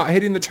too, not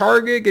hitting the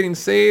target, getting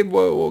saved.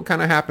 What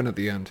kind of happened at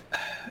the end?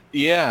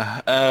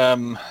 Yeah,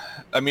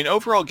 I mean,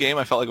 overall game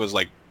I felt like it was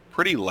like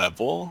pretty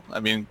level. I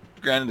mean,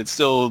 granted, it's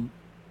still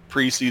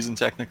preseason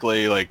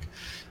technically. Like,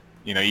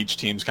 each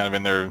team's kind of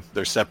in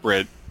their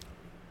separate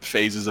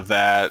phases of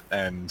that,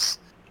 and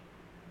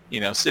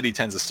City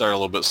tends to start a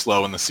little bit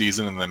slow in the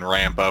season and then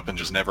ramp up and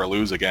just never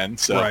lose again.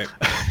 So, right.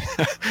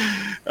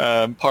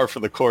 Par for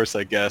the course,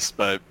 I guess.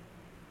 But,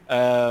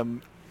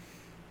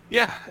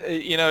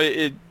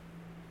 it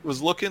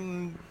was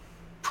looking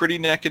pretty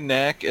neck and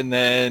neck, and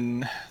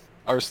then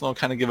Arsenal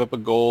kind of give up a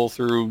goal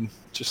through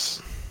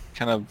just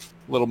kind of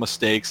little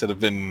mistakes that have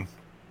been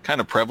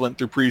kind of prevalent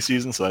through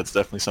preseason. So that's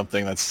definitely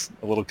something that's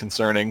a little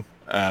concerning.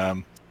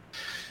 We'll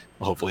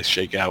hopefully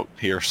shake out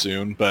here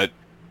soon, but.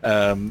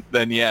 Then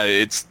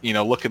it's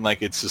looking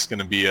like it's just going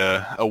to be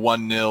a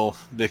 1-0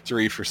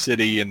 victory for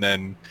City, and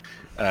then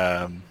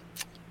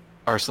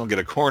Arsenal get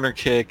a corner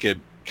kick. It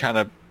kind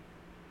of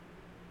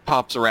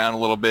pops around a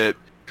little bit,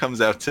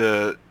 comes out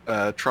to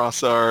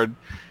Trossard.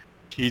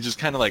 He just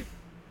kind of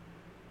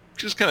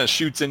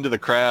shoots into the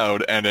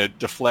crowd, and it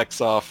deflects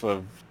off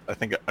of, I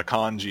think,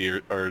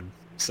 Akanji or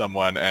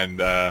someone, and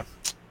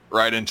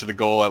right into the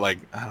goal at, like,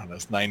 I don't know,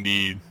 it's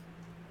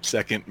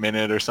 92nd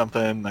minute or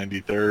something,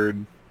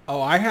 93rd. Oh,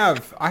 I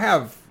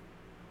have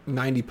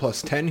 90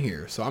 plus 10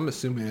 here, so I'm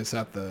assuming it's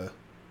at the...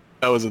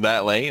 Oh, was it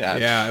that late?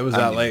 Yeah, it was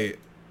that late.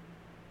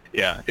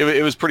 Yeah,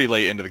 it was pretty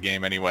late into the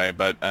game anyway,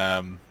 but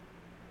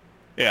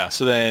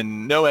so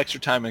then no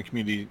extra time in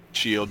Community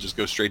Shield, just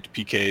go straight to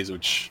PKs,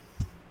 which,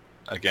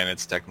 again,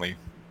 it's technically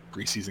a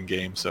preseason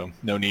game, so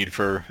no need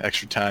for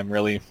extra time,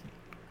 really.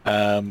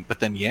 But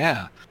then,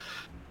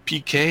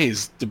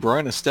 PKs, De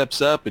Bruyne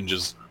steps up and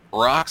just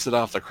rocks it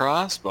off the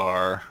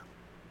crossbar.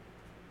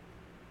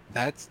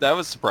 That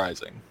was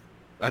surprising.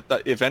 I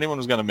thought if anyone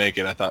was going to make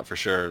it, I thought for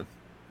sure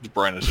De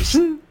Bruyne is just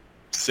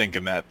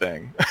sinking that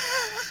thing.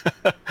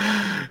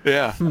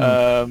 Yeah.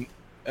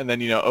 And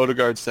then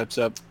Odegaard steps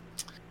up,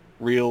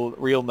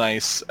 real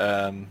nice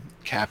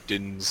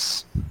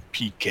captain's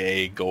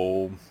PK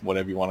goal,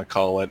 whatever you want to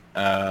call it.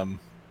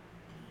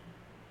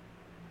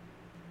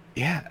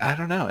 Yeah, I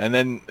don't know. And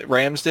then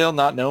Ramsdale,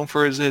 not known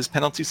for his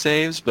penalty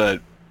saves,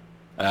 but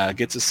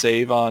gets a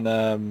save on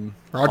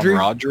Rodri.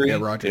 Rodri. Yeah,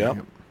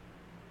 Rodri.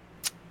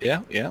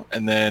 Yeah.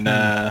 And then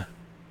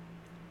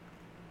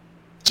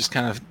just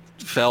kind of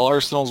fell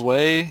Arsenal's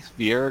way.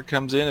 Vieira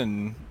comes in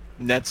and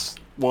nets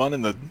one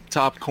in the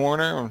top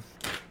corner.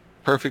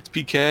 Perfect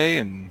PK,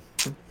 and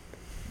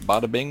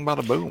bada bing,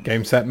 bada boom.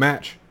 Game, set,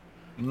 match.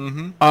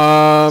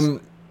 Mm-hmm.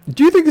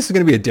 Do you think this is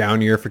going to be a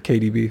down year for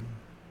KDB?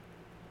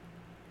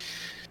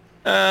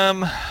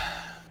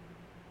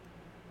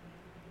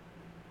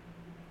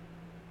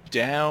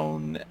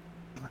 Down.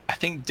 I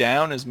think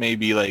down is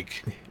maybe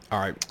like. All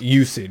right,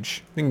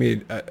 usage. I think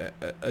maybe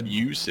a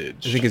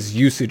usage. I think his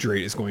usage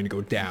rate is going to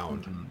go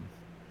down.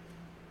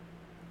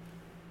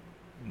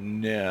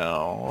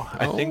 No,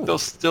 I think they'll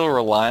still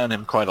rely on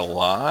him quite a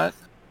lot,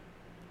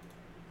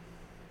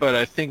 but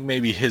I think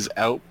maybe his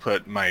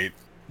output might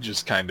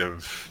just kind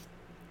of.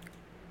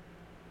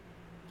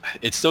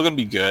 It's still going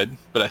to be good,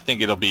 but I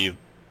think it'll be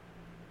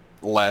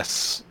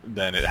less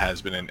than it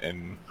has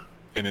been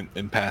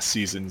in past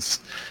seasons.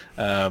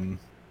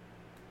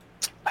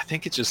 I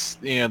think it's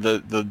just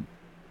the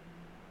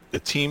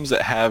teams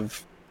that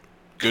have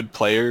good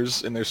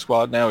players in their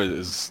squad now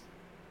is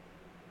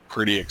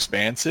pretty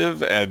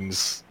expansive, and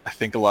I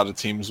think a lot of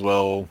teams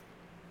will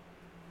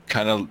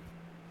kind of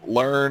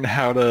learn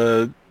how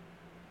to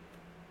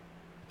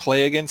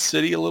play against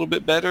City a little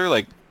bit better.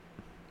 Like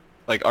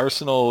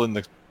Arsenal in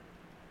the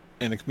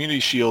Community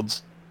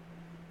Shields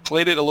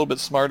played it a little bit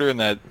smarter in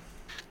that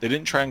they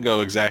didn't try and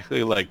go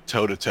exactly like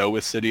toe-to-toe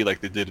with City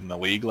like they did in the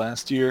league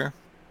last year.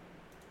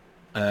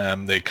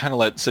 They kind of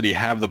let City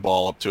have the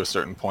ball up to a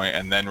certain point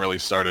and then really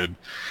started,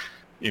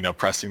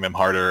 pressing them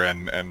harder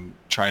and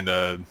trying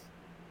to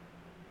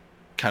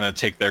kind of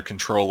take their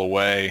control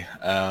away.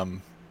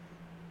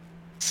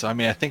 So,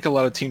 I think a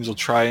lot of teams will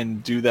try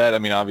and do that.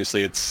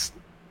 Obviously it's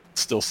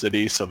still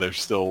City, so they're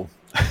still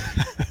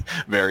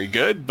very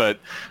good, but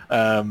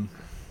I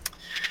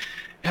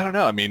don't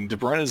know. De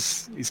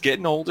Bruyne he's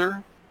getting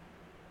older.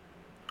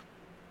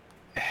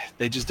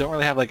 They just don't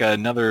really have like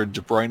another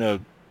De Bruyne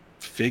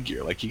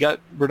figure. Like you got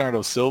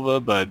Bernardo Silva,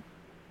 but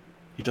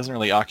he doesn't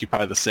really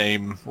occupy the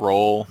same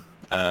role.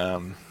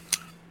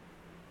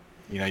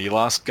 You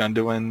lost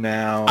Gundogan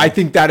now. I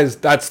think I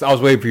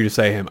was waiting for you to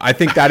say him. I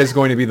think that is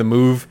going to be the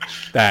move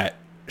that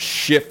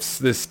shifts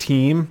this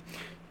team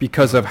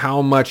because of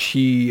how much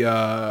he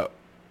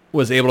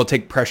was able to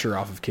take pressure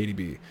off of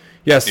KDB.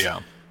 Yes,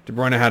 yeah. De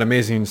Bruyne had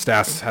amazing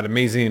stats, had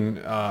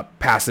amazing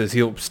passes.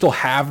 He'll still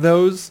have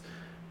those,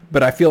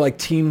 but I feel like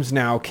teams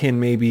now can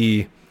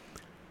maybe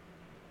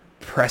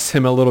press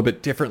him a little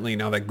bit differently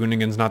now that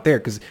Gundogan's not there,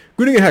 because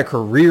Gundogan had a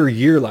career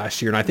year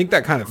last year, and I think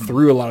that kind of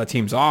threw a lot of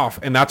teams off,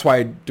 and that's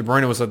why De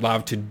Bruyne was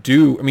allowed to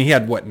do. He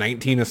had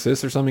 19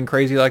 assists or something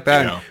crazy like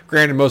that. Yeah.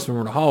 Granted, most of them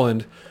were to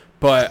Holland,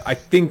 but I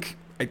think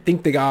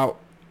they got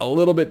a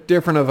little bit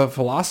different of a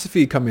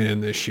philosophy coming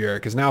in this year,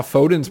 because now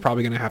Foden's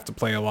probably going to have to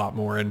play a lot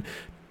more, and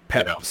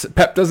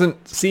Pep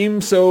doesn't seem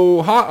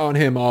so hot on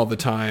him all the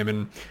time,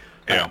 and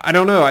I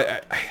don't know.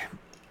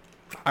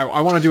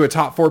 I want to do a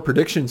top 4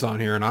 predictions on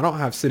here, and I don't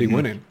have City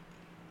winning.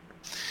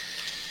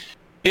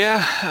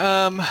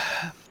 Yeah,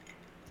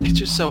 it's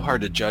just so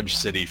hard to judge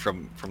City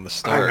from the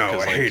start. I know,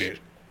 I hate it.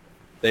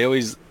 They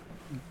always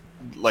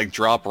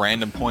drop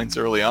random points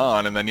early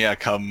on, and then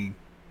come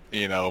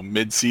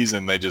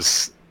mid-season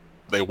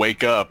they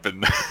wake up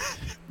and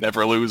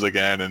never lose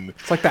again. And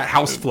it's like that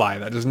housefly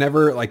that just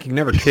never you can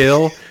never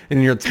kill,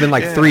 and it's been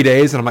 3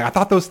 days, and I'm like, I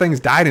thought those things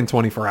died in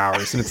 24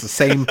 hours, and it's the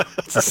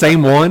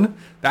same one.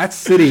 That's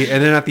City,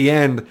 and then at the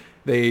end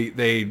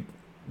they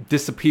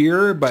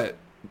disappear, but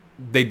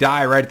they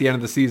die right at the end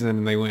of the season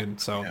and they win.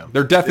 So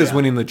their death is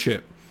winning the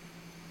chip.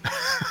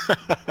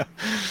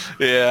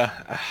 Yeah,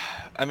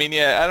 I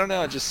don't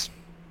know. I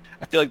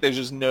feel like there's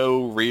just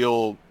no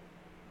real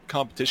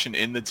competition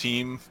in the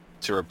team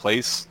to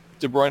replace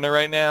De Bruyne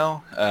right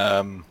now.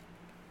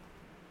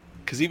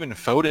 Because even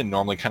Foden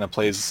normally kind of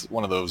plays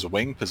one of those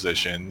wing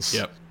positions.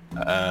 Yep.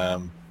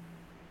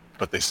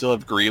 But they still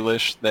have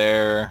Grealish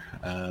there.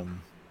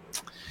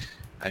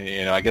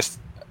 I guess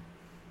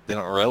they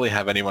don't really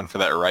have anyone for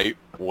that right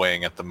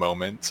wing at the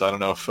moment. So I don't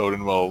know if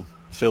Foden will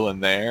fill in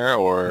there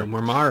or... No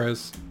more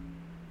Mahrez.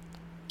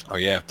 Oh,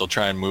 yeah. If they'll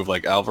try and move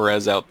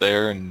Alvarez out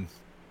there and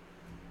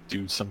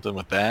do something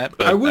with that.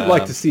 But I would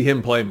like to see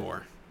him play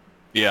more.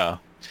 Yeah.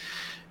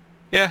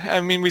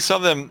 Yeah, we saw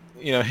them,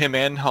 him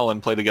and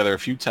Holland play together a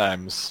few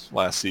times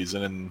last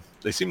season, and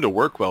they seem to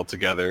work well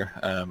together.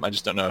 I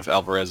just don't know if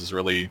Alvarez is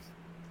really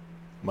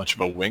much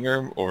of a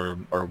winger or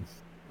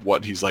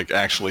what he's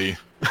actually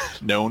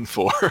known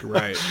for.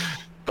 Right.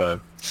 But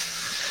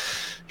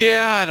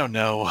yeah, I don't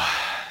know.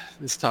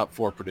 This top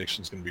 4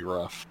 prediction is going to be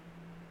rough.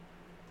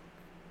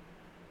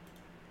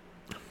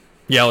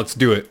 Yeah, let's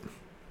do it.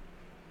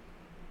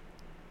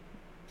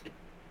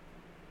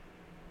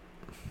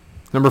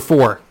 Number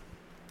 4.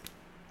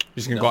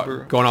 Just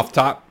gonna going off the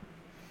top.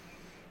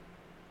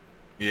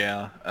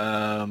 Yeah.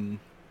 I'm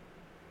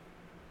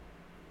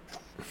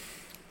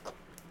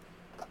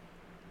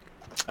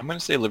going to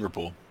say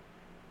Liverpool.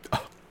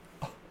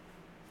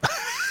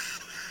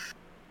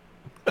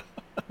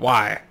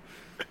 Why?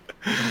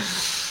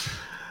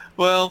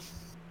 Well,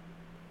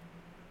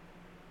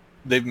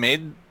 they've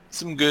made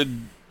some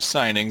good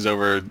signings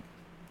over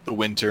the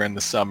winter and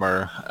the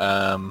summer.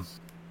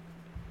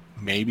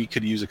 Maybe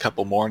could use a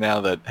couple more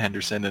now that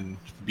Henderson and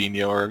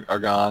Fabinho are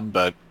gone,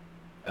 but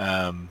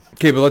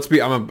okay, but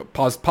I'm gonna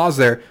pause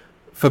there.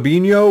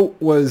 Fabinho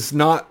was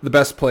not the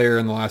best player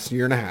in the last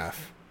year and a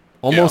half.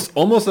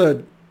 Almost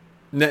a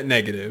net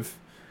negative.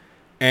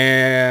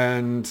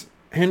 And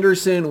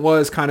Henderson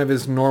was kind of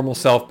his normal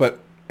self, but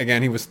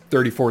again, he was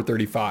 34,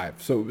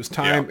 35. So it was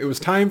time. Yeah. It was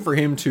time for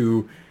him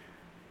to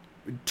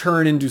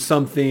turn into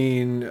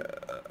something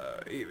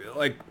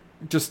like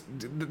just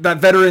that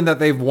veteran that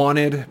they've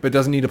wanted, but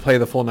doesn't need to play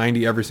the full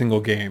 90 every single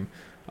game.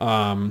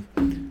 I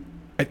don't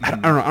know.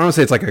 I don't want to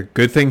say it's like a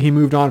good thing he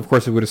moved on. Of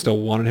course, we would have still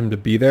wanted him to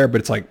be there, but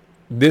it's like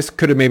this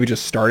could have maybe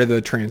just started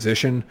the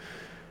transition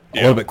a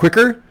little bit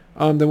quicker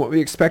than what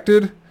we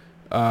expected.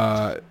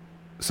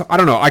 So I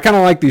don't know. I kind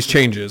of like these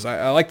changes.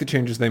 I like the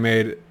changes they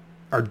made.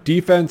 Our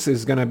defense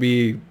is going to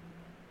be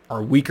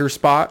our weaker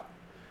spot.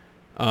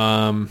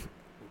 But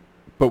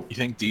you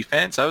think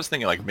defense? I was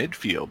thinking like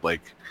midfield,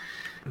 like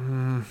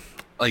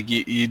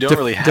you don't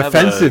really have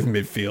defensive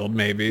midfield,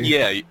 maybe.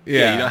 Yeah. You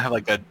don't have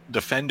like a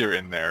defender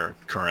in there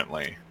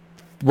currently.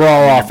 We're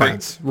all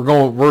offense. We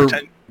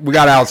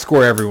got to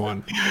outscore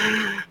everyone.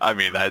 I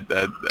mean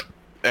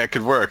that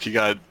could work. You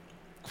got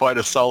quite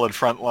a solid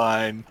front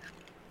line.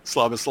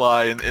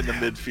 Szoboszlai in the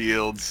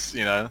midfields,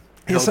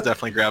 he'll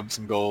definitely grab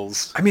some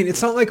goals. I mean,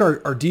 it's not like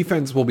our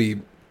defense will be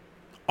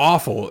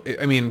awful.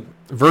 I mean,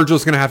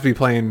 Virgil's going to have to be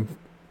playing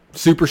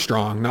super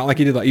strong, not like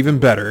he did, like, even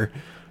better.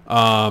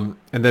 And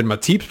then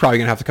Matip's probably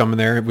going to have to come in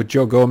there with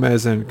Joe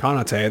Gomez and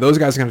Konate. Those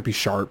guys are going to be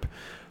sharp.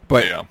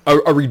 But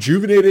a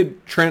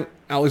rejuvenated Trent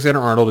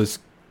Alexander-Arnold is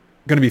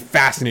going to be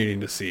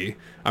fascinating to see.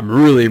 I'm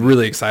really,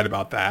 really excited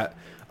about that.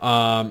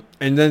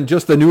 And then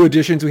just the new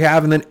additions we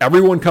have, and then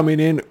everyone coming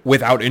in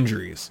without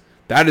injuries.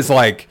 That is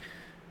like,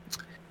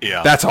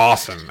 that's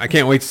awesome. I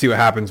can't wait to see what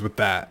happens with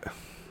that.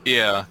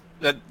 Yeah,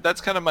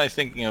 that's kind of my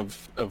thinking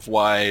of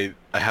why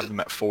I have them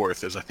at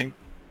 4th, is I think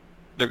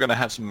they're going to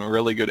have some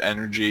really good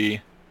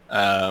energy.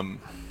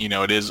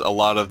 It is a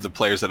lot of the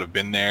players that have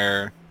been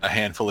there a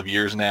handful of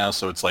years now,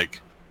 so it's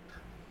like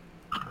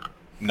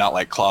not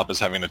like Klopp is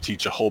having to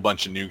teach a whole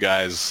bunch of new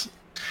guys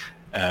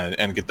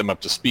and get them up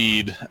to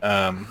speed.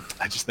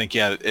 I just think,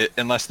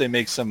 unless they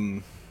make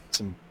some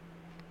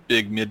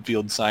big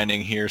midfield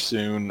signing here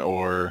soon,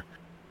 or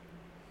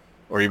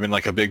even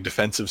like a big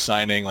defensive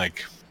signing,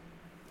 like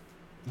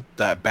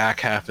that back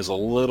half is a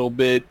little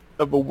bit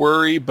of a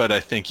worry, but I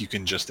think you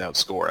can just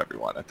outscore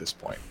everyone at this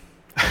point.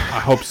 I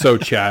hope so,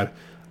 Chad.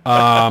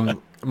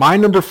 My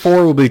number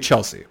 4 will be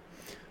Chelsea.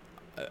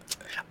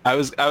 I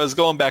was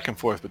going back and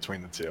forth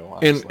between the two,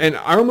 and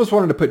I almost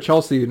wanted to put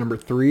Chelsea at number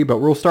 3, but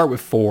we'll start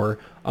with 4.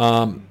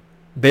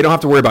 They don't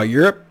have to worry about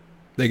Europe.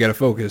 They got to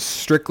focus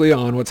strictly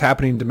on what's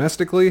happening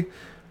domestically.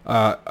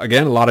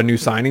 Again, a lot of new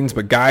signings,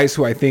 but guys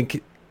who I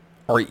think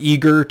are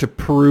eager to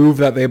prove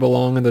that they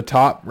belong in the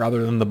top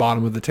rather than the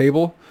bottom of the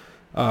table.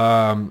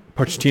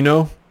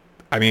 Pochettino,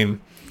 I mean,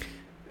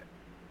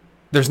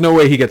 there's no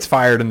way he gets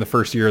fired in the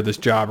first year of this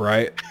job,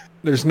 right?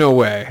 There's no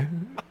way.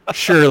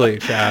 Surely,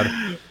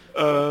 Chad.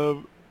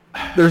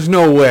 There's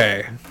no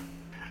way.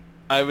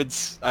 I would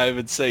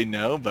say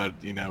no, but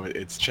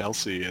it's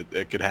Chelsea.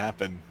 It could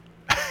happen.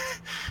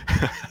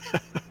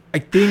 I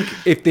think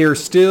if they're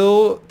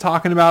still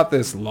talking about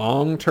this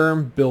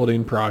long-term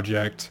building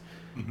project,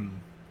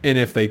 and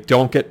if they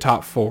don't get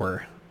top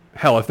 4,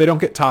 hell, if they don't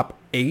get top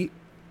 8,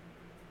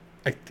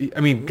 I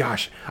mean,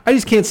 gosh, I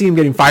just can't see him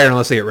getting fired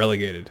unless they get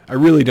relegated. I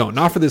really don't.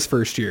 Not for this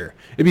first year.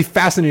 It'd be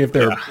fascinating if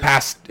they were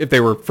if they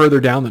were further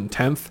down than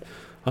 10th.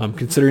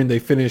 Considering they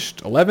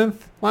finished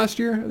 11th last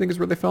year, I think is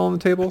where they fell on the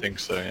table. I think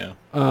so, yeah.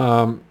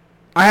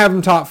 I have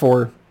them top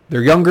 4.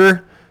 They're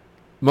younger.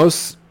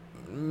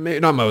 Maybe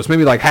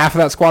like half of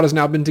that squad has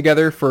now been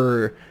together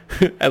for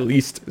at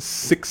least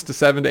 6 to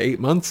 7 to 8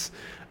 months.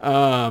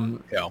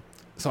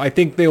 So I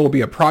think they will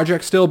be a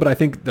project still, but I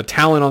think the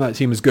talent on that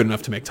team is good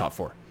enough to make top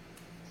 4.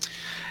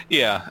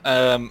 Yeah.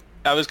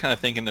 I was kind of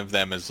thinking of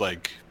them as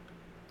like,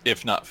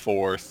 if not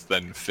 4th,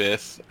 then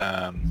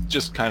 5th.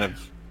 Just kind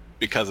of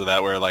because of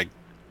that, where like,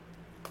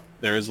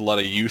 there is a lot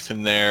of youth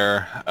in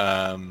there.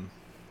 I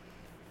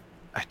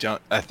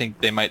think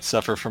they might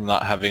suffer from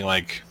not having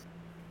like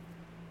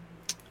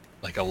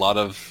a lot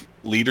of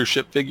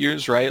leadership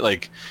figures, right?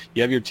 Like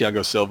you have your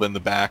Thiago Silva in the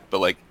back, but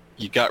like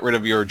you got rid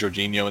of your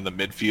Jorginho in the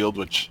midfield,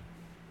 which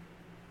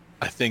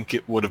I think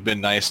it would have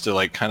been nice to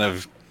like kind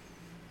of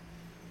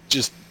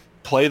just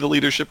play the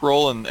leadership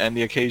role and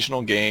the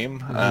occasional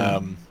game.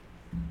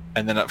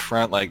 And then up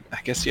front, like, I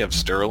guess you have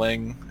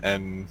Sterling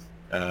and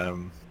I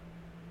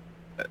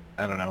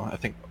don't know. I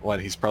think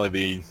he's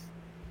probably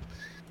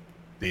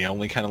the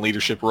only kind of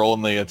leadership role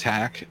in the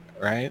attack,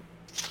 right?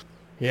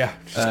 Yeah,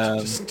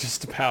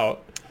 just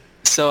about.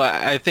 So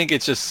I think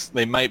it's just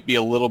they might be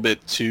a little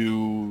bit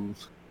too,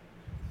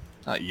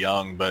 not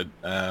young, but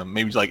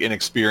maybe like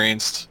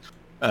inexperienced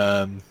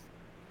to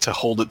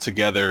hold it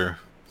together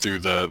through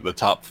the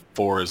top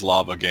four is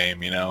lava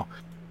game, you know.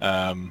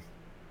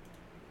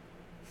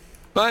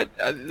 But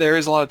there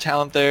is a lot of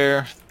talent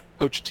there.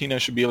 Pochettino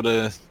should be able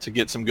to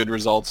get some good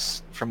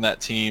results from that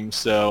team.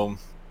 So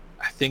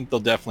I think they'll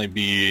definitely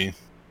be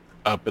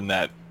up in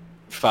that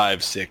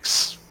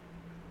 5-6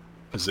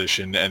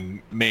 position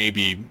and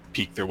maybe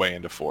peek their way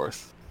into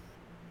fourth.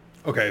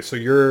 Okay, so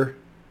you're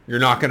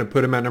not going to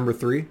put him at number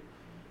 3?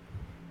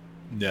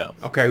 No.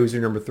 Okay, who's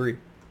your number 3?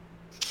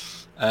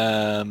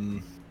 I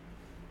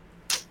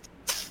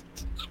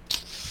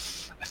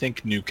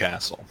think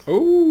Newcastle.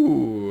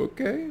 Oh,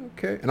 okay.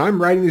 And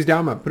I'm writing these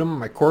down. I put them on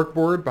my cork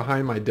board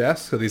behind my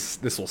desk, so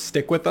this will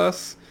stick with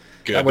us.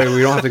 Good. That way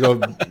we don't have to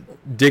go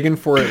digging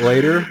for it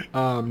later.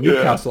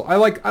 Newcastle. Yeah.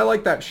 I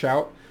like that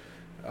shout.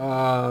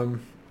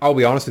 I'll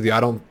be honest with you. I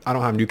don't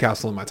have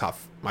Newcastle in my top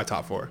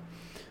 4.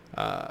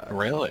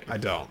 Really? I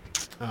don't.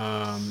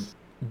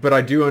 But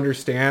I do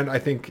understand. I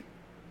think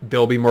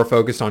they'll be more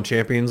focused on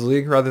Champions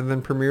League rather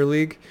than Premier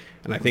League,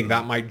 and I think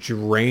that might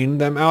drain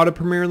them out of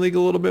Premier League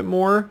a little bit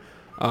more.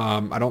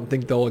 I don't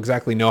think they'll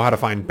exactly know how to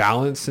find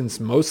balance since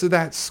most of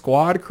that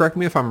squad, correct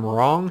me if I'm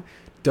wrong,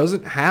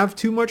 doesn't have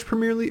too much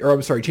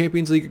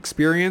Champions League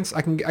experience.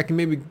 I can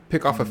maybe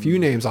pick off a few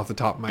names off the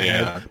top of my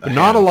head, but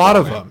not a lot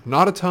of them,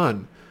 not a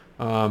ton.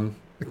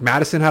 Like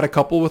Madison had a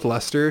couple with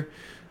Leicester.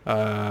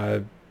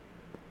 Kieran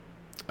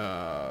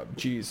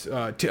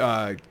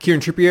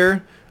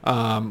Trippier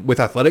with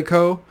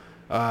Atletico.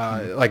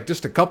 Like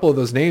just a couple of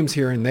those names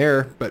here and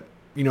there, but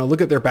you know,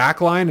 look at their back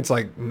line. It's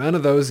like none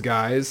of those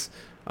guys.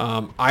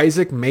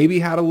 Isaac maybe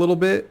had a little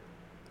bit.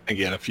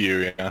 Again, a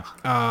few, yeah.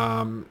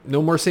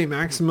 No more St.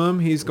 Maximum.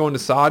 He's going to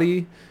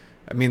Saudi.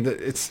 I mean,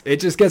 it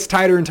just gets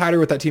tighter and tighter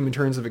with that team in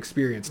terms of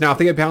experience. Now, if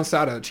they get bounced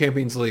out of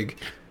Champions League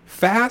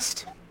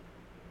fast,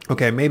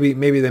 okay, maybe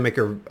they make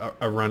a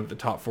run at the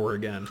top 4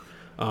 again.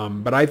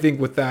 But I think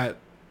with that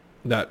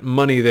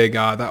money they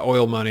got, that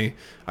oil money,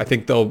 I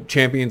think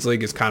Champions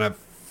League is kind of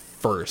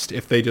first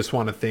if they just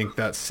want to think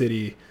that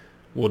City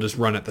will just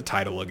run at the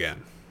title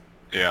again.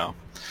 Yeah.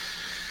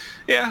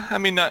 Yeah, I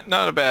mean, not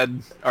a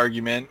bad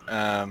argument.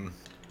 I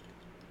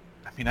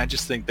mean, I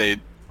just think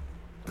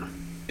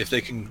if they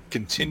can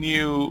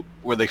continue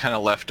where they kind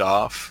of left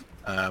off,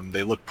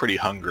 they look pretty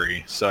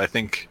hungry. So I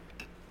think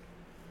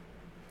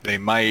they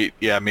might,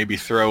 maybe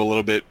throw a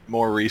little bit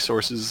more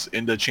resources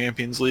into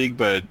Champions League,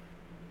 but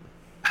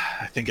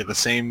I think at the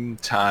same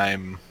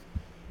time,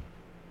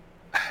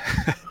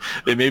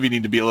 they maybe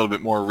need to be a little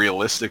bit more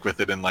realistic with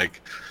it, and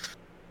like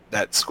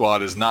that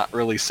squad is not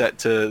really set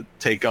to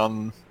take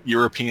on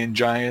European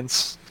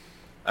giants.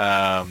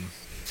 So,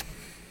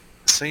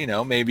 you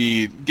know,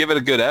 maybe give it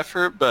a good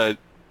effort, but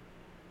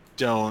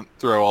don't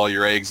throw all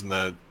your eggs in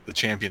the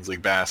Champions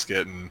League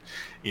basket, and,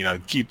 you know,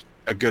 keep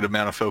a good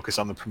amount of focus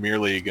on the Premier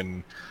League,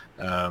 and,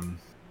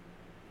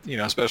 you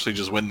know, especially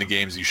just win the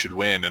games you should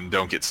win, and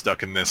don't get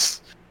stuck in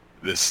this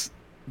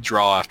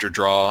draw after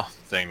draw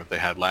thing that they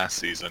had last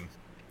season.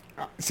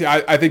 See,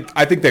 I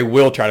think they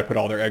will try to put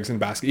all their eggs in the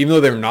basket. Even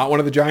though they're not one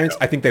of the giants,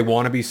 I think they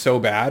want to be so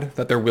bad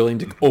that they're willing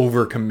to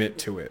overcommit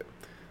to it.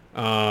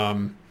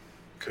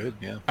 Good,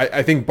 yeah.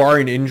 I think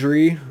barring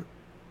injury,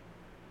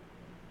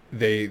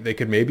 they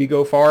could maybe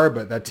go far,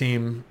 but that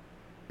team,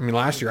 I mean,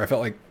 last year I felt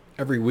like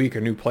every week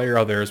a new player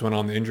out there went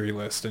on the injury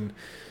list, and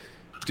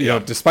you know,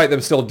 despite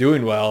them still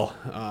doing well,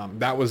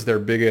 that was their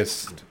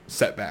biggest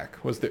setback,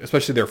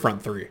 especially their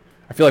front 3.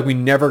 I feel like we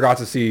never got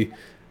to see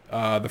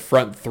the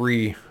front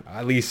 3,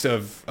 at least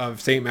of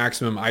St.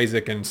 Maximum,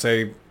 Isaac, and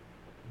say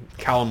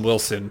Callum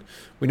Wilson.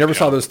 We never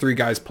saw those 3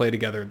 guys play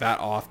together that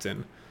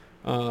often.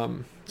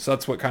 So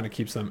that's what kind of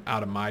keeps them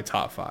out of my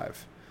top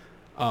 5.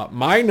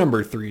 My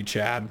number 3,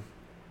 Chad,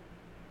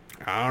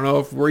 I don't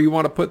know where you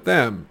want to put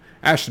them.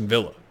 Aston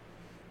Villa.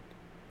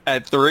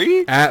 At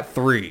 3? At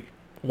 3.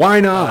 Why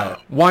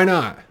not? Why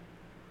not?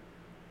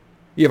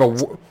 You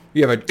have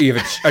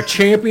a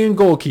champion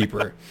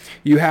goalkeeper.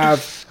 You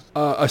have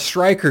a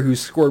striker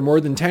who's scored more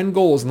than 10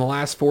 goals in the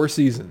last 4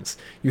 seasons.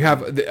 You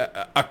have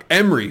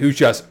Emery, who's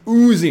just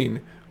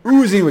oozing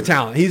with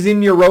talent. He's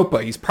in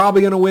Europa. He's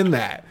probably going to win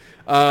that.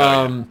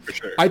 For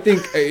sure. I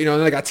think, you know,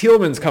 they got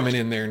Tielemans coming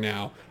in there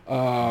now.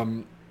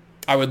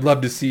 I would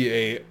love to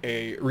see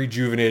a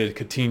rejuvenated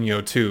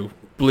Coutinho too.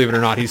 Believe it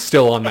or not, he's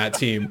still on that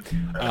team,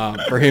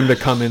 for him to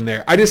come in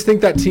there. I just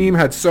think that team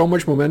had so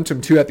much momentum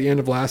too at the end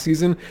of last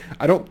season.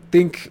 I don't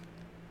think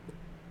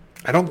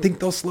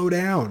they'll slow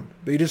down.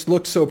 They just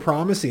looked so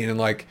promising, and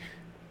like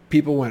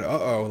people went,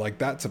 "Uh-oh, like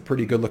that's a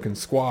pretty good looking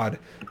squad."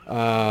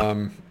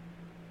 And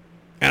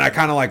I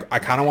kind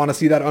of want to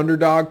see that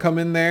underdog come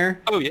in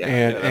there, Oh yeah,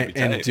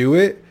 and do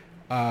it.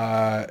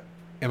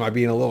 Am I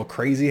being a little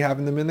crazy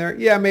having them in there?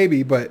 Yeah,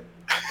 maybe. But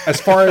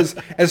as far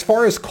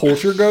as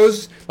culture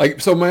goes, like,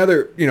 so my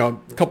other,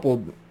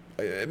 couple,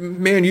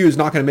 Man U is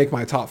not going to make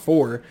my top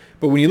 4.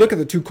 But when you look at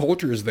the two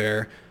cultures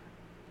there,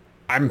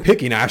 I'm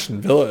picking Aston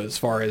Villa as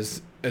far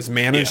as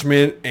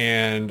management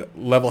and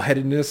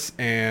level-headedness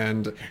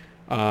and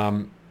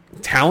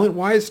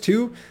talent-wise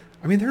too.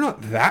 I mean, they're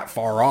not that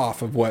far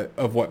off of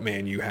what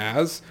Man U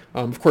has.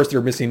 Of course,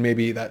 they're missing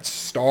maybe that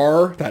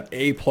star, that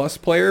A+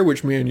 player,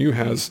 which Man U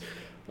has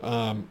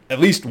at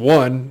least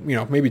one,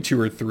 maybe 2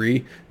 or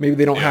 3. Maybe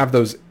they don't have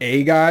those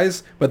A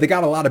guys, but they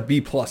got a lot of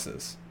B+.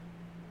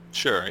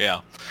 Sure,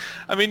 yeah.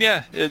 I mean,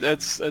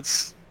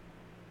 it's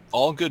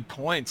all good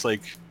points.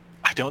 Like,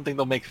 I don't think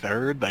they'll make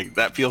 3rd. Like,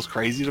 that feels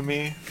crazy to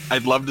me.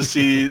 I'd love to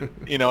see,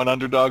 an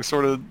underdog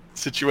sort of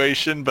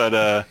situation,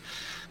 but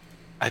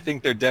I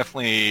think they're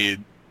definitely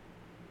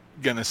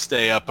gonna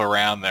stay up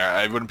around there.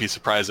 I wouldn't be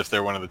surprised if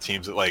they're one of the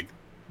teams that, like,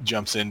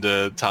 jumps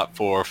into top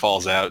 4,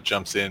 falls out,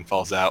 jumps in,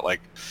 falls out.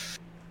 Like,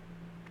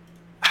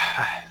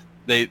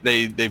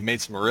 they've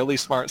made some really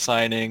smart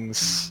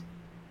signings.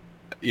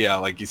 Yeah,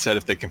 like you said,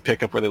 if they can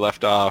pick up where they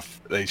left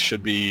off, they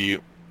should be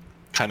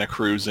kind of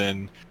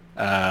cruising.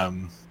 I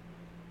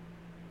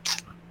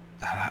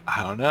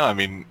don't know. I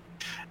mean,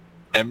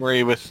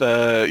 Emery with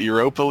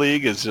Europa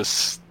League is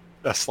just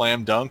a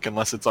slam dunk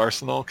unless it's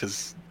Arsenal,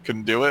 because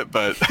couldn't do it.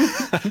 But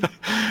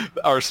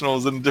Arsenal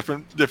is in a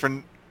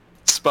different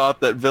spot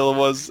that Villa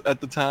was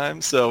at the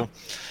time. So,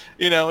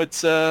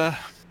 it's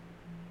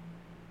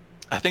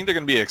I think they're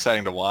going to be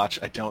exciting to watch.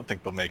 I don't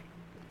think they'll make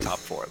top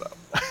 4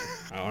 though.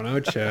 I don't know,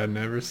 Chad.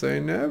 Never say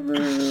never.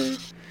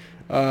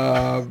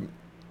 I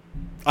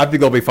think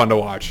they'll be fun to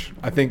watch.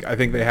 I think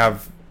they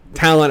have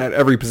talent at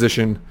every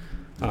position,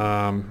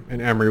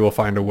 and Emery will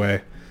find a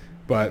way.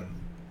 But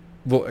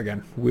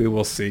we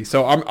will see.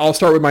 So I'll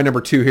start with my number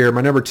 2 here.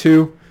 My number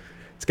 2,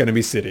 it's going to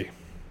be City.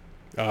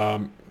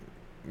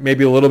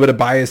 Maybe a little bit of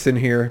bias in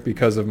here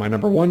because of my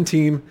number 1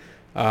 team.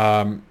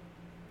 I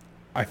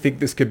think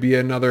this could be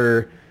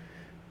another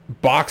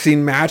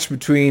boxing match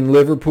between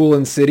Liverpool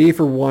and City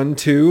for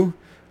 1-2.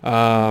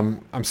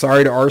 I'm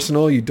sorry to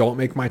Arsenal. You don't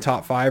make my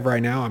top 5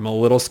 right now. I'm a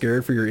little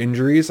scared for your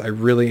injuries. I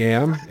really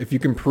am. If you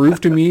can prove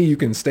to me you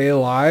can stay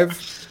alive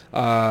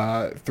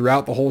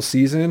throughout the whole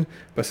season,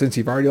 but since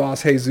you've already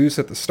lost Jesus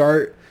at the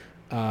start,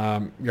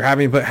 you're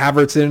having to put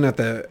Havertz in at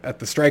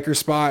the striker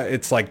spot.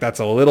 It's like,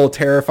 that's a little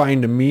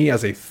terrifying to me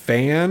as a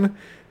fan,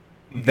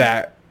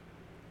 that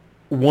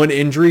one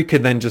injury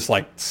could then just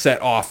like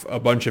set off a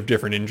bunch of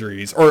different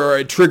injuries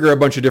or trigger a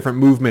bunch of different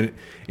movement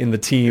in the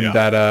team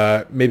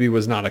that maybe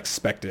was not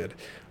expected.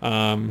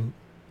 Now,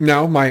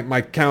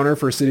 my counter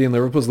for City and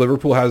Liverpool is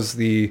Liverpool has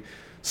the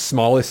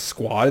smallest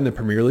squad in the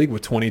Premier League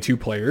with 22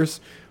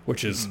 players,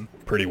 which is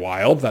pretty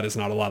wild. That is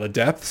not a lot of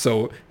depth.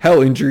 So,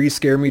 hell, injuries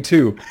scare me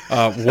too.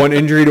 One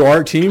injury to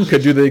our team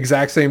could do the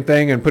exact same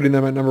thing, and putting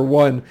them at number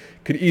 1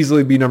 could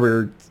easily be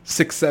number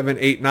 6, 7,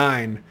 8,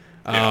 9.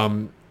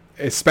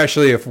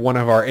 Especially if one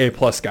of our A+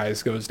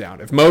 guys goes down.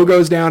 If Mo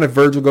goes down, if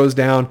Virgil goes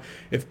down,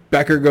 if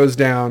Becker goes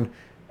down,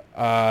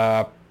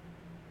 that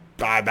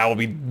will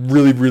be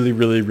really, really,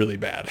 really, really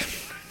bad.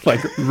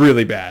 Like,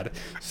 really bad.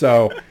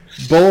 So,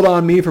 bold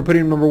on me for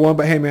putting him number 1,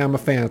 but hey, man, I'm a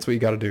fan. That's what you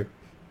got to do.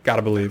 Got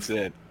to believe.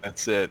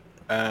 That's it.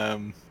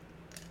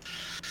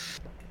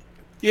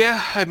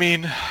 Yeah, I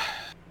mean,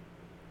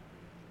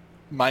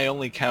 my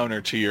only counter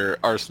to your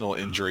Arsenal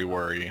injury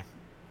worry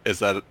is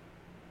that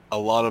a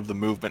lot of the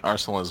movement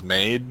Arsenal has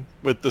made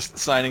with the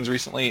signings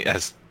recently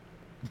has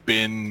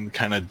been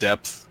kind of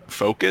depth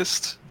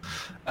focused.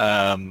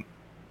 So,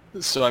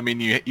 I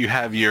mean, you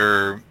have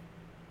your...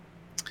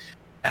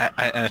 And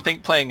I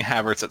think playing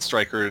Havertz at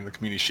striker in the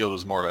Community Shield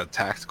was more of a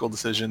tactical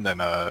decision than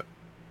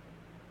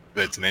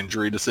it's an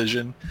injury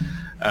decision.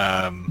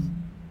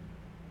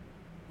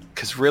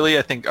 Because really,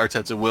 I think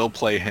Arteta will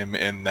play him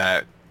in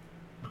that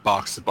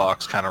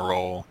box-to-box kind of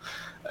role.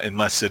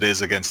 Unless it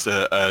is against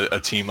a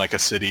team like a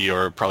City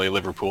or probably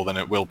Liverpool, then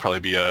it will probably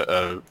be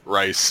a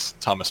Rice,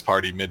 Thomas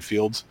Partey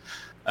midfield.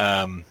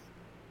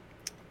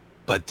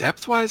 But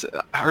depth-wise,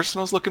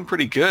 Arsenal's looking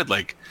pretty good.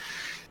 Like,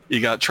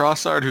 you got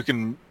Trossard, who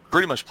can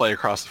pretty much play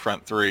across the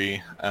front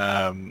 3.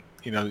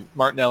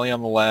 Martinelli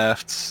on the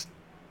left,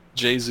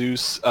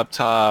 Jesus up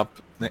top,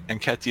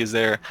 and Nketiah is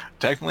there.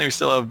 Technically, we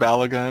still have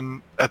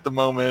Balogun at the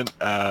moment.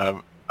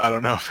 I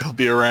don't know if he'll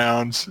be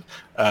around.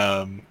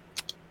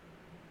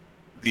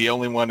 The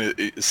only one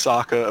is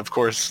Saka, of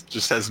course,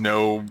 just has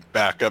no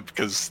backup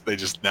because they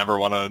just never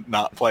want to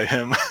not play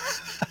him.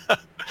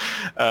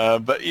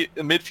 But the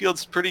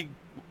midfield's pretty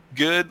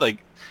good, like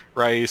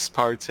Rice,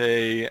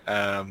 Partey,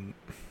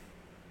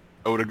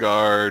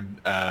 Odegaard,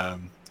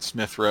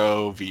 Smith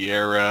Rowe,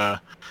 Vieira,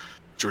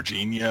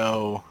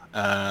 Jorginho.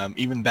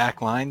 Even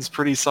back line's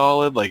pretty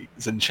solid, like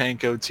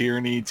Zinchenko,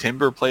 Tierney.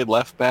 Timber played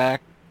left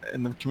back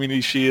in the Community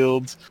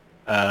Shield.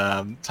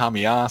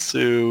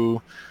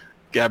 Tomiyasu,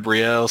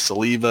 Gabriel,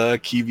 Saliba,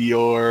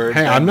 Kivior.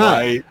 Hey,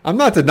 I'm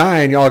not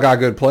denying y'all got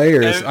good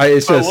players.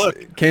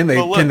 Can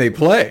they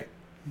play?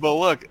 But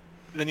look,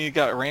 then you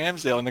got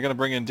Ramsdale, and they're going to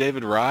bring in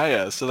David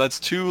Raya. So that's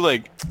two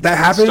like That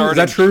happened? Is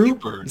that true?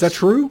 keepers. Is that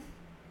true?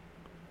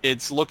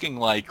 It's looking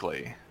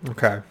likely.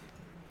 Okay.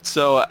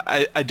 So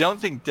I don't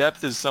think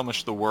depth is so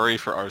much the worry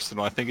for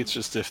Arsenal. I think it's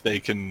just if they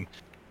can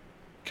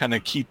kind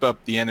of keep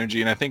up the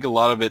energy, and I think a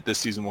lot of it this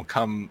season will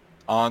come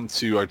on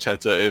to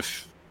Arteta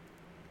if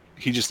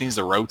he just needs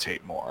to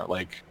rotate more.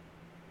 Like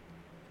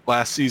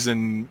last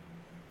season,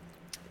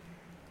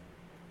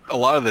 a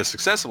lot of the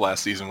success of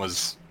last season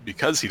was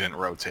because he didn't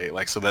rotate.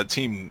 Like, so that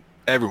team,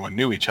 everyone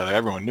knew each other.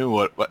 Everyone knew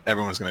what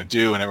everyone was going to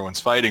do, and everyone's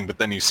fighting. But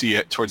then you see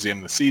it towards the end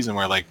of the season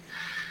where, like,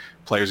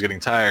 players getting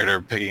tired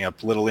or picking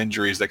up little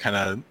injuries that kind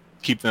of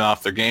keep them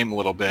off their game a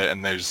little bit.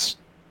 And there's,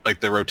 like,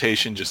 the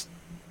rotation just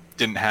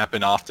didn't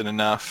happen often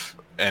enough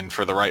and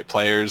for the right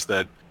players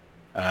that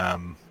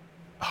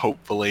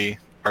hopefully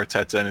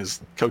Arteta and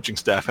his coaching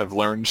staff have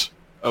learned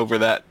over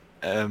that,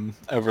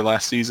 over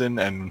last season,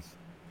 and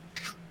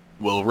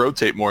will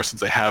rotate more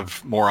since they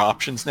have more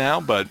options now.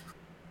 But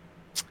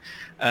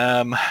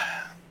I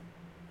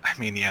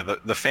mean, yeah,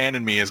 the fan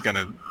in me is going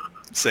to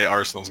say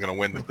Arsenal's going to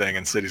win the thing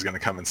and City's going to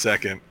come in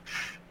second.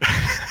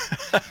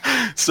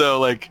 So,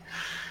 like,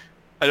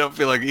 I don't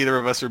feel like either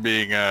of us are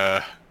being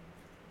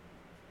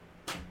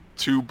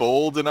too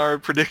bold in our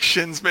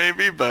predictions,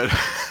 maybe, but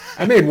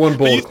I made one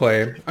bold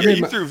claim.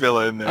 You threw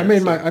Villa in there.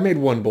 I made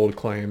one bold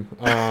claim.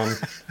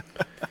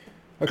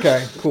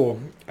 Okay, cool.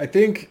 I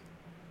think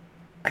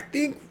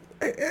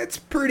it's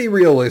pretty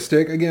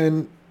realistic.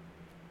 Again,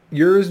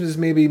 yours is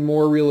maybe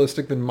more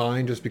realistic than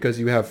mine just because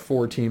you have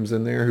 4 teams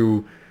in there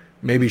who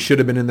maybe should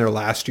have been in there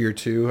last year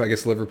too. I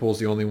guess Liverpool's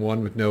the only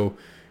one with no,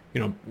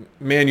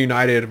 Man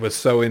United was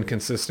so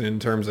inconsistent in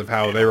terms of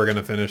how they were going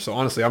to finish. So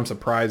honestly, I'm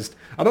surprised.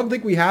 I don't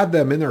think we had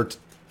them in our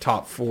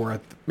top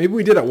 4. Maybe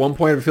we did at one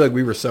point. I feel like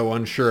we were so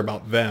unsure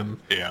about them.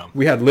 Yeah.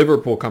 We had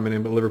Liverpool coming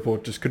in, but Liverpool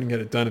just couldn't get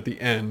it done at the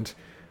end.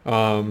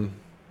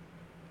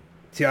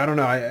 See, I don't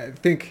know.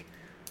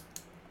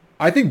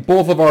 I think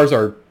both of ours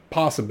are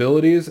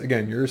possibilities.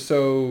 Again, yours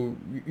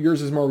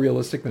is more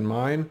realistic than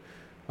mine.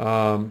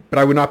 But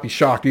I would not be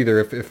shocked either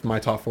if my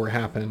top 4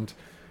 happened.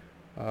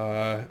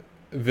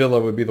 Villa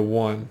would be the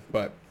one,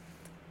 but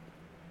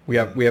we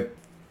have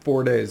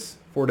 4 days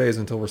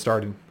until we're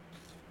starting.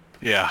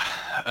 Yeah.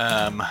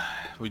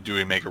 Do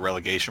we make a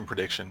relegation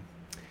prediction?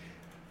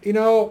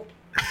 I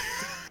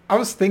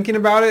was thinking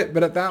about it,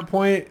 but at that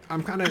point, I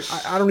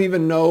don't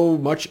even know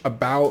much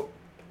about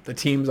the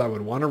teams I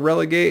would want to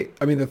relegate.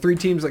 I mean, the 3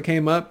 teams that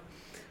came up,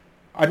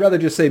 I'd rather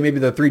just say maybe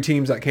the 3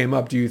 teams that came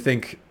up. Do you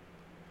think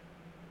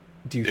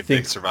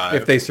they survive?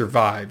 If they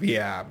survive,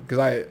 yeah.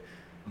 Because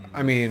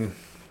I mean,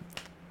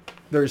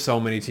 there's so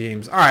many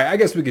teams. All right, I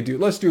guess we could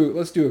let's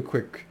do a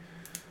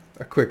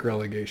quick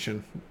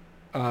relegation.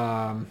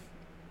 Off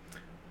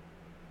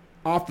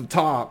the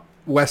top,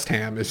 West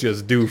Ham is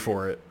just due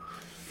for it.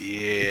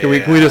 Yeah. Can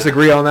we just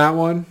agree on that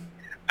one?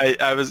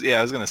 I was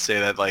gonna say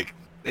that, like,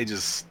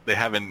 they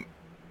haven't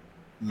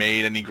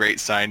made any great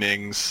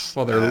signings.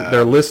 Well,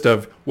 their list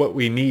of what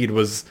we need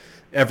was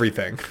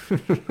everything.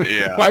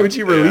 Yeah. Why would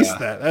you release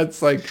that?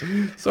 That's like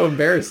so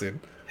embarrassing.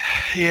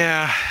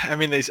 Yeah, I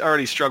mean, they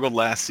already struggled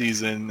last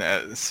season.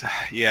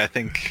 I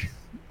think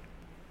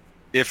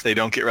if they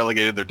don't get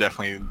relegated, they're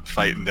definitely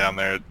fighting down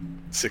there at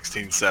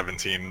 16,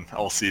 17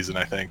 all season,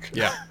 I think.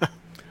 Yeah.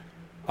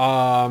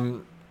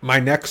 My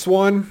next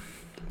one.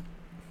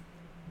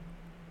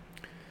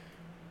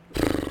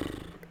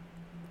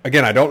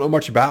 Again, I don't know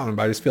much about them,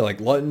 but I just feel like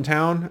Luton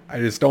Town. I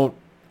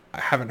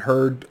haven't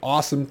heard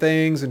awesome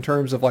things in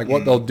terms of like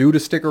what they'll do to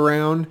stick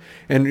around.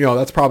 And,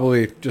 that's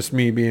probably just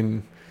me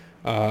being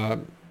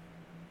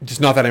just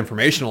not that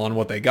informational on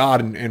what they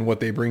got and what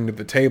they bring to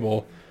the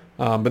table.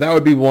 But that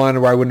would be one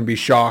where I wouldn't be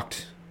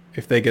shocked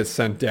if they get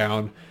sent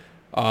down.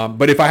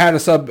 But if I had to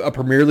sub a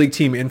Premier League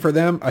team in for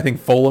them, I think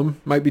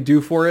Fulham might be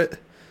due for it,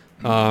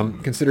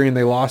 considering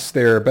they lost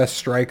their best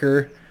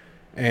striker.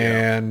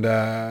 And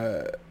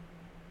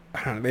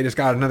I don't know, they just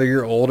got another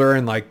year older,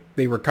 and like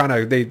they were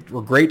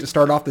great to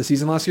start off the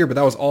season last year, but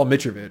that was all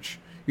Mitrovic.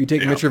 You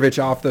take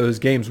Mitrovic off those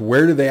games,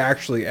 where did they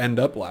actually end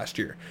up last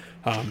year?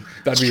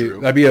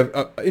 That'd be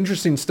a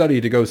interesting study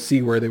to go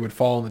see where they would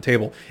fall on the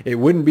table. It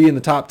wouldn't be in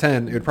the top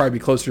 10. It would probably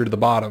be closer to the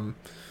bottom.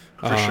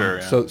 For sure.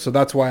 Yeah. So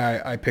that's why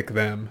I pick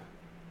them.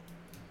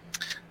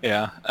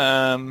 Yeah.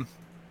 I'm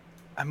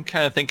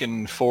kind of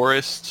thinking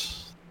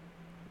Forest.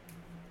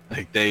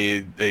 Like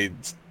they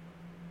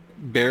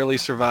barely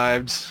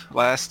survived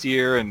last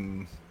year,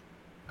 and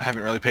I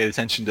haven't really paid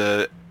attention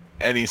to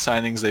any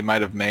signings they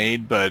might have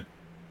made, but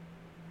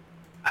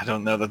I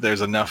don't know that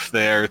there's enough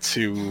there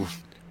to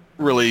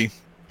really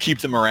keep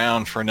them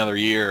around for another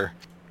year,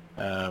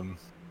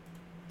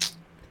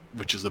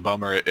 which is a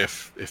bummer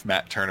if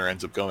Matt Turner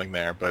ends up going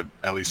there, but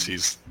at least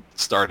he's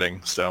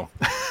starting, so.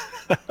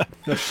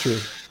 That's true.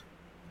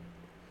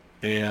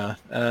 Yeah.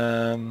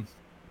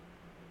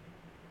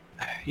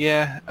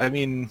 Yeah, I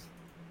mean,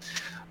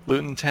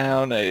 Luton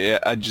Town,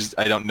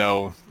 I don't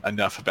know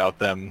enough about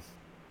them,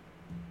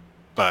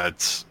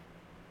 but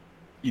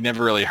you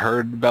never really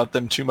heard about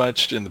them too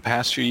much in the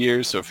past few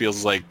years. So it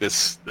feels like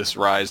this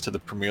rise to the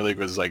Premier League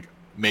was like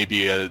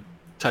maybe a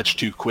touch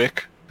too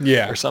quick,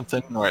 Yeah. or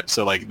something. Or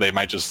so like they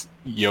might just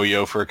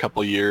yo-yo for a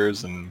couple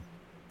years and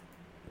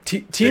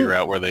figure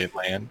out where they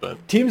land.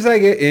 But teams that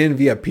get in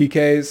via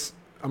PKs,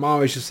 I'm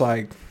always just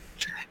like,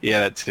 yeah,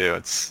 that too.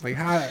 It's like,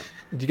 how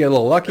did you get a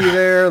little lucky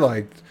there?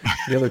 Like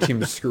the other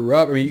team screw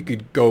up. I mean, you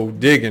could go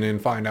digging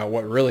and find out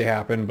what really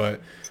happened,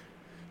 but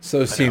it's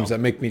those teams that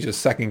make me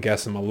just second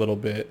guess them a little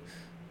bit.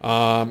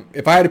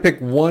 If I had to pick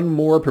one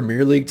more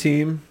Premier League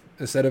team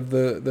instead of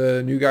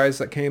the new guys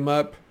that came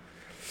up,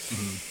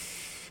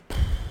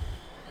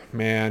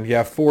 man,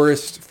 yeah,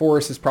 Forest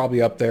is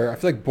probably up there. I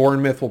feel like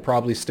Bournemouth will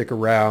probably stick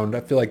around.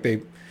 I feel like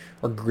they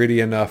are gritty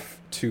enough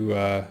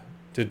to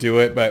do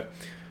it, but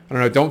I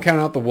don't know. Don't count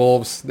out the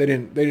Wolves. They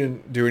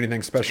didn't do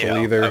anything special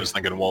either. I was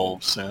thinking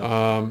Wolves.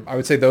 Yeah. I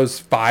would say those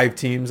 5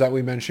 teams that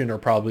we mentioned are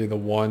probably the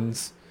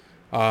ones.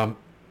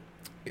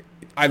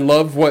 I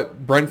love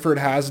what Brentford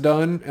has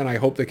done, and I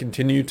hope they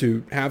continue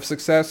to have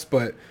success,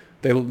 but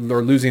they're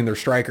losing their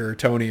striker,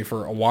 Tony,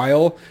 for a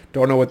while.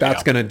 Don't know what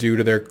that's going to do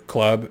to their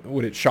club.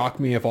 Would it shock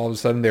me if all of a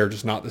sudden they're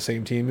just not the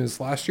same team as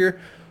last year?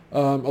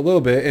 A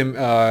little bit.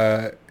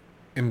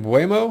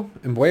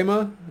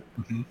 Mbuema?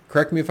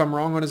 Correct me if I'm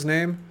wrong on his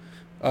name.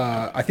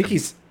 I think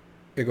he's...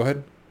 Yeah, go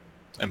ahead.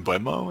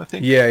 Mbuemo, I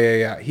think?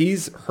 Yeah.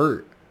 He's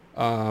hurt.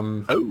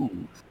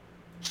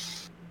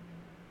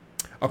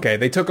 Okay,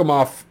 they took him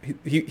off.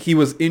 He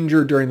was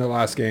injured during the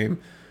last game.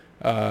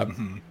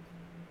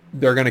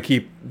 They're going to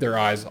keep their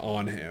eyes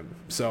on him.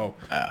 So,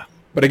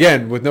 but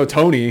again, with no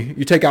Tony,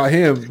 you take out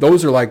him,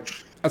 those are like,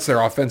 that's their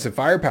offensive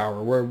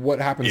firepower. Where what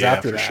happens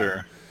after that?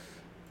 Sure.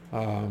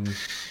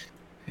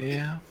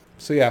 Yeah.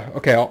 So yeah,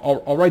 okay,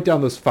 I'll write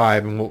down those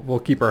 5, and we'll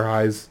keep our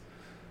eyes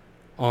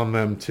on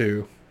them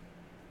too.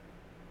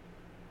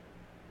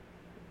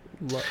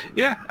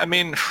 Yeah, I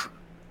mean,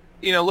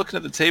 looking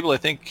at the table, I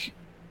think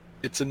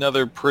it's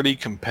another pretty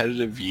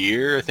competitive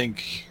year. I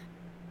think,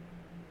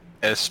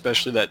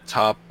 especially that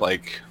top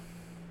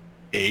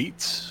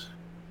 8,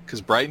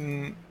 because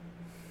Brighton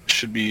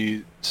should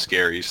be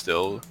scary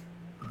still.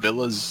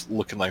 Villa's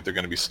looking like they're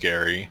going to be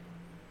scary.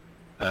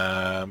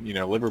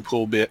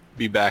 Liverpool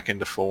be back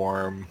into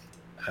form.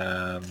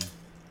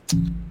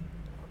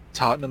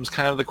 Tottenham's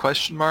kind of the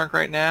question mark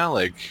right now,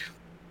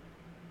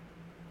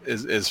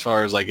 as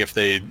far as if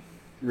they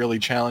really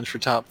challenge for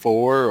top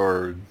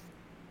 4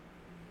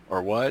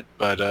 or what.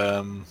 But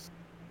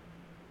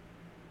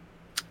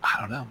I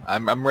don't know.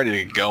 I'm ready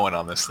to get going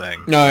on this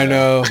thing. No, I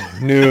know.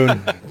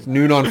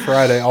 Noon on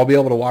Friday. I'll be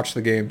able to watch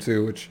the game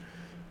too, which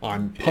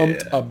I'm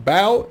pumped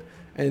about.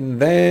 And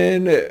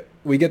then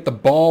we get the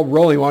ball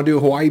rolling. You want to do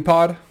a Hawaii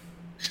pod?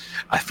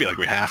 I feel like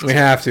we have to. We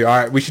have to. All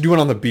right, we should do it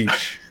on the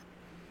beach.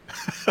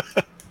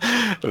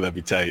 Oh, that'd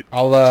be tight.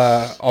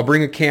 I'll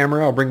bring a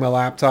camera. I'll bring my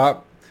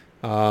laptop.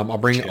 I'll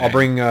bring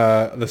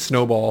the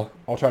snowball.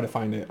 I'll try to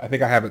find it. I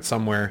think I have it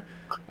somewhere.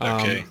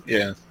 Okay.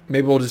 Yeah.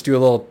 Maybe we'll just do a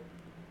little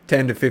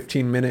 10 to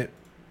 15 minute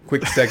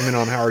quick segment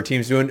on how our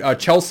team's doing.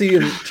 Chelsea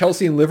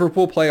and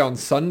Liverpool play on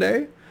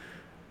Sunday.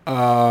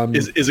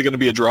 Is it going to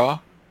be a draw?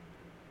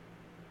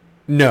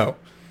 No,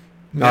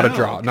 not a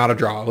draw. Not a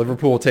draw.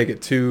 Liverpool will take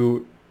it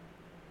 2-0.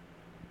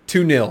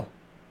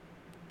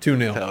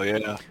 2-0. Hell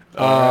yeah.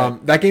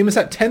 That game is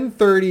at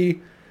 10:30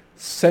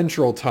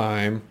 Central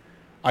Time.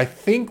 I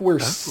think we're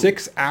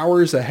 6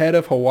 hours ahead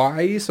of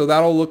Hawaii, so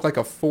that'll look like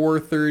a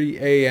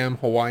 4:30 a.m.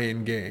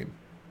 Hawaiian game.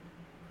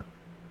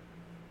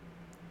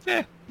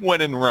 Yeah,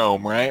 when in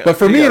Rome, right? But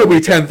for me, it'll be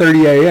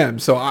 10:30 a.m.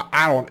 So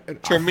I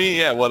don't. For me,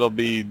 yeah, it'll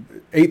be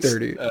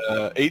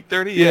 8:30.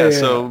 8:30. Yeah,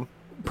 so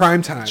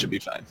prime time should be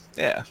fine.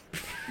 Yeah,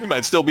 we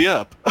might still be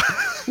up.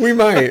 we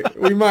might,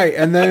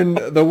 and then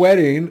the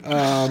wedding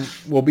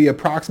will be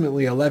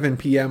approximately 11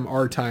 p.m.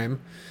 our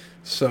time.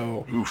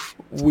 So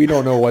we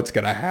don't know what's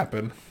gonna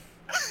happen.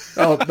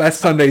 Oh, that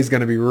Sunday's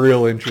gonna be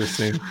real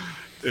interesting.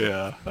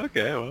 Yeah.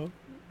 Okay. Well,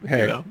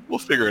 hey, we'll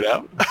figure it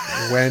out.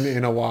 When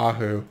in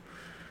Oahu.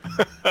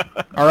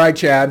 All right,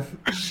 Chad.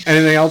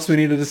 Anything else we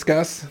need to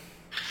discuss?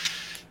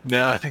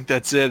 No, I think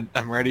that's it.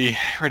 I'm ready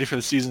for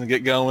the season to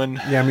get going.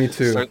 Yeah, me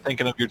too. Start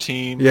thinking of your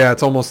team. Yeah,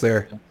 it's almost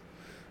there.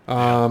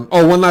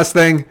 One last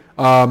thing.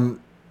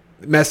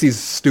 Messi's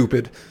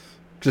stupid.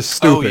 Just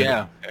stupid.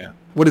 Oh yeah.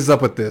 What is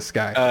up with this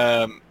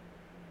guy?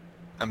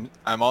 I'm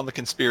on the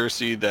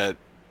conspiracy that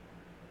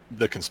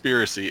the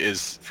conspiracy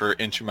is for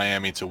Inter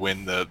Miami to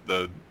win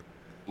the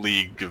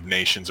League of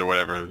Nations or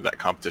whatever that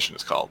competition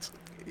is called.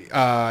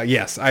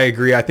 Yes, I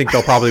agree. I think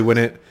they'll probably win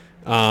it.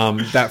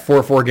 That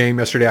 4-4 game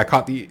yesterday, I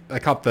caught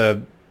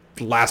the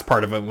last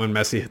part of it when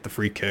Messi hit the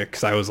free kick,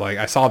 because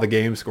I saw the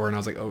game score and I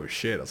was like, oh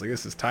shit. I was like,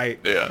 this is tight.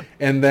 Yeah.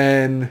 And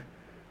then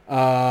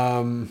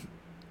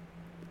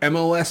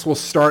MLS will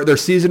start, their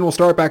season will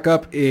start back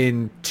up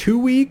in 2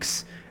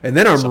 weeks. And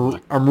then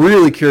I'm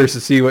really curious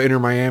to see what Inter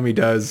Miami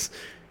does,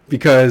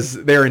 because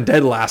they're in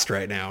dead last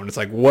right now. And it's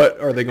like, what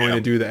are they going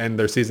to do to end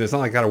their season? It's not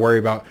like I got to worry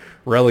about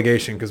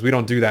relegation, because we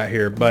don't do that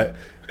here. But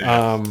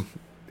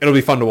it'll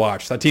be fun to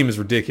watch. That team is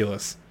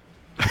ridiculous.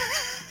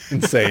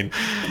 insane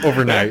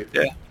overnight.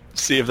 Yeah.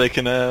 See if they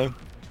can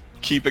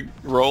keep it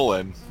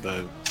rolling.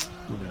 Who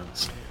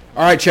knows?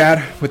 All right,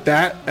 Chad. With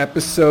that,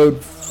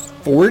 episode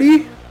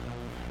 40?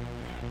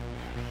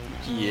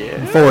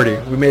 Yeah. 40.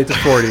 We made it to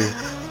 40.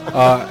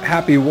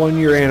 Happy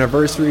 1-year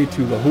anniversary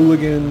to the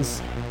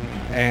Hooligans.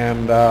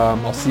 And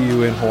I'll see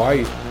you in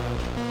Hawaii.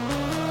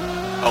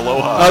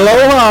 Aloha.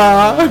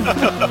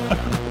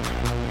 Aloha!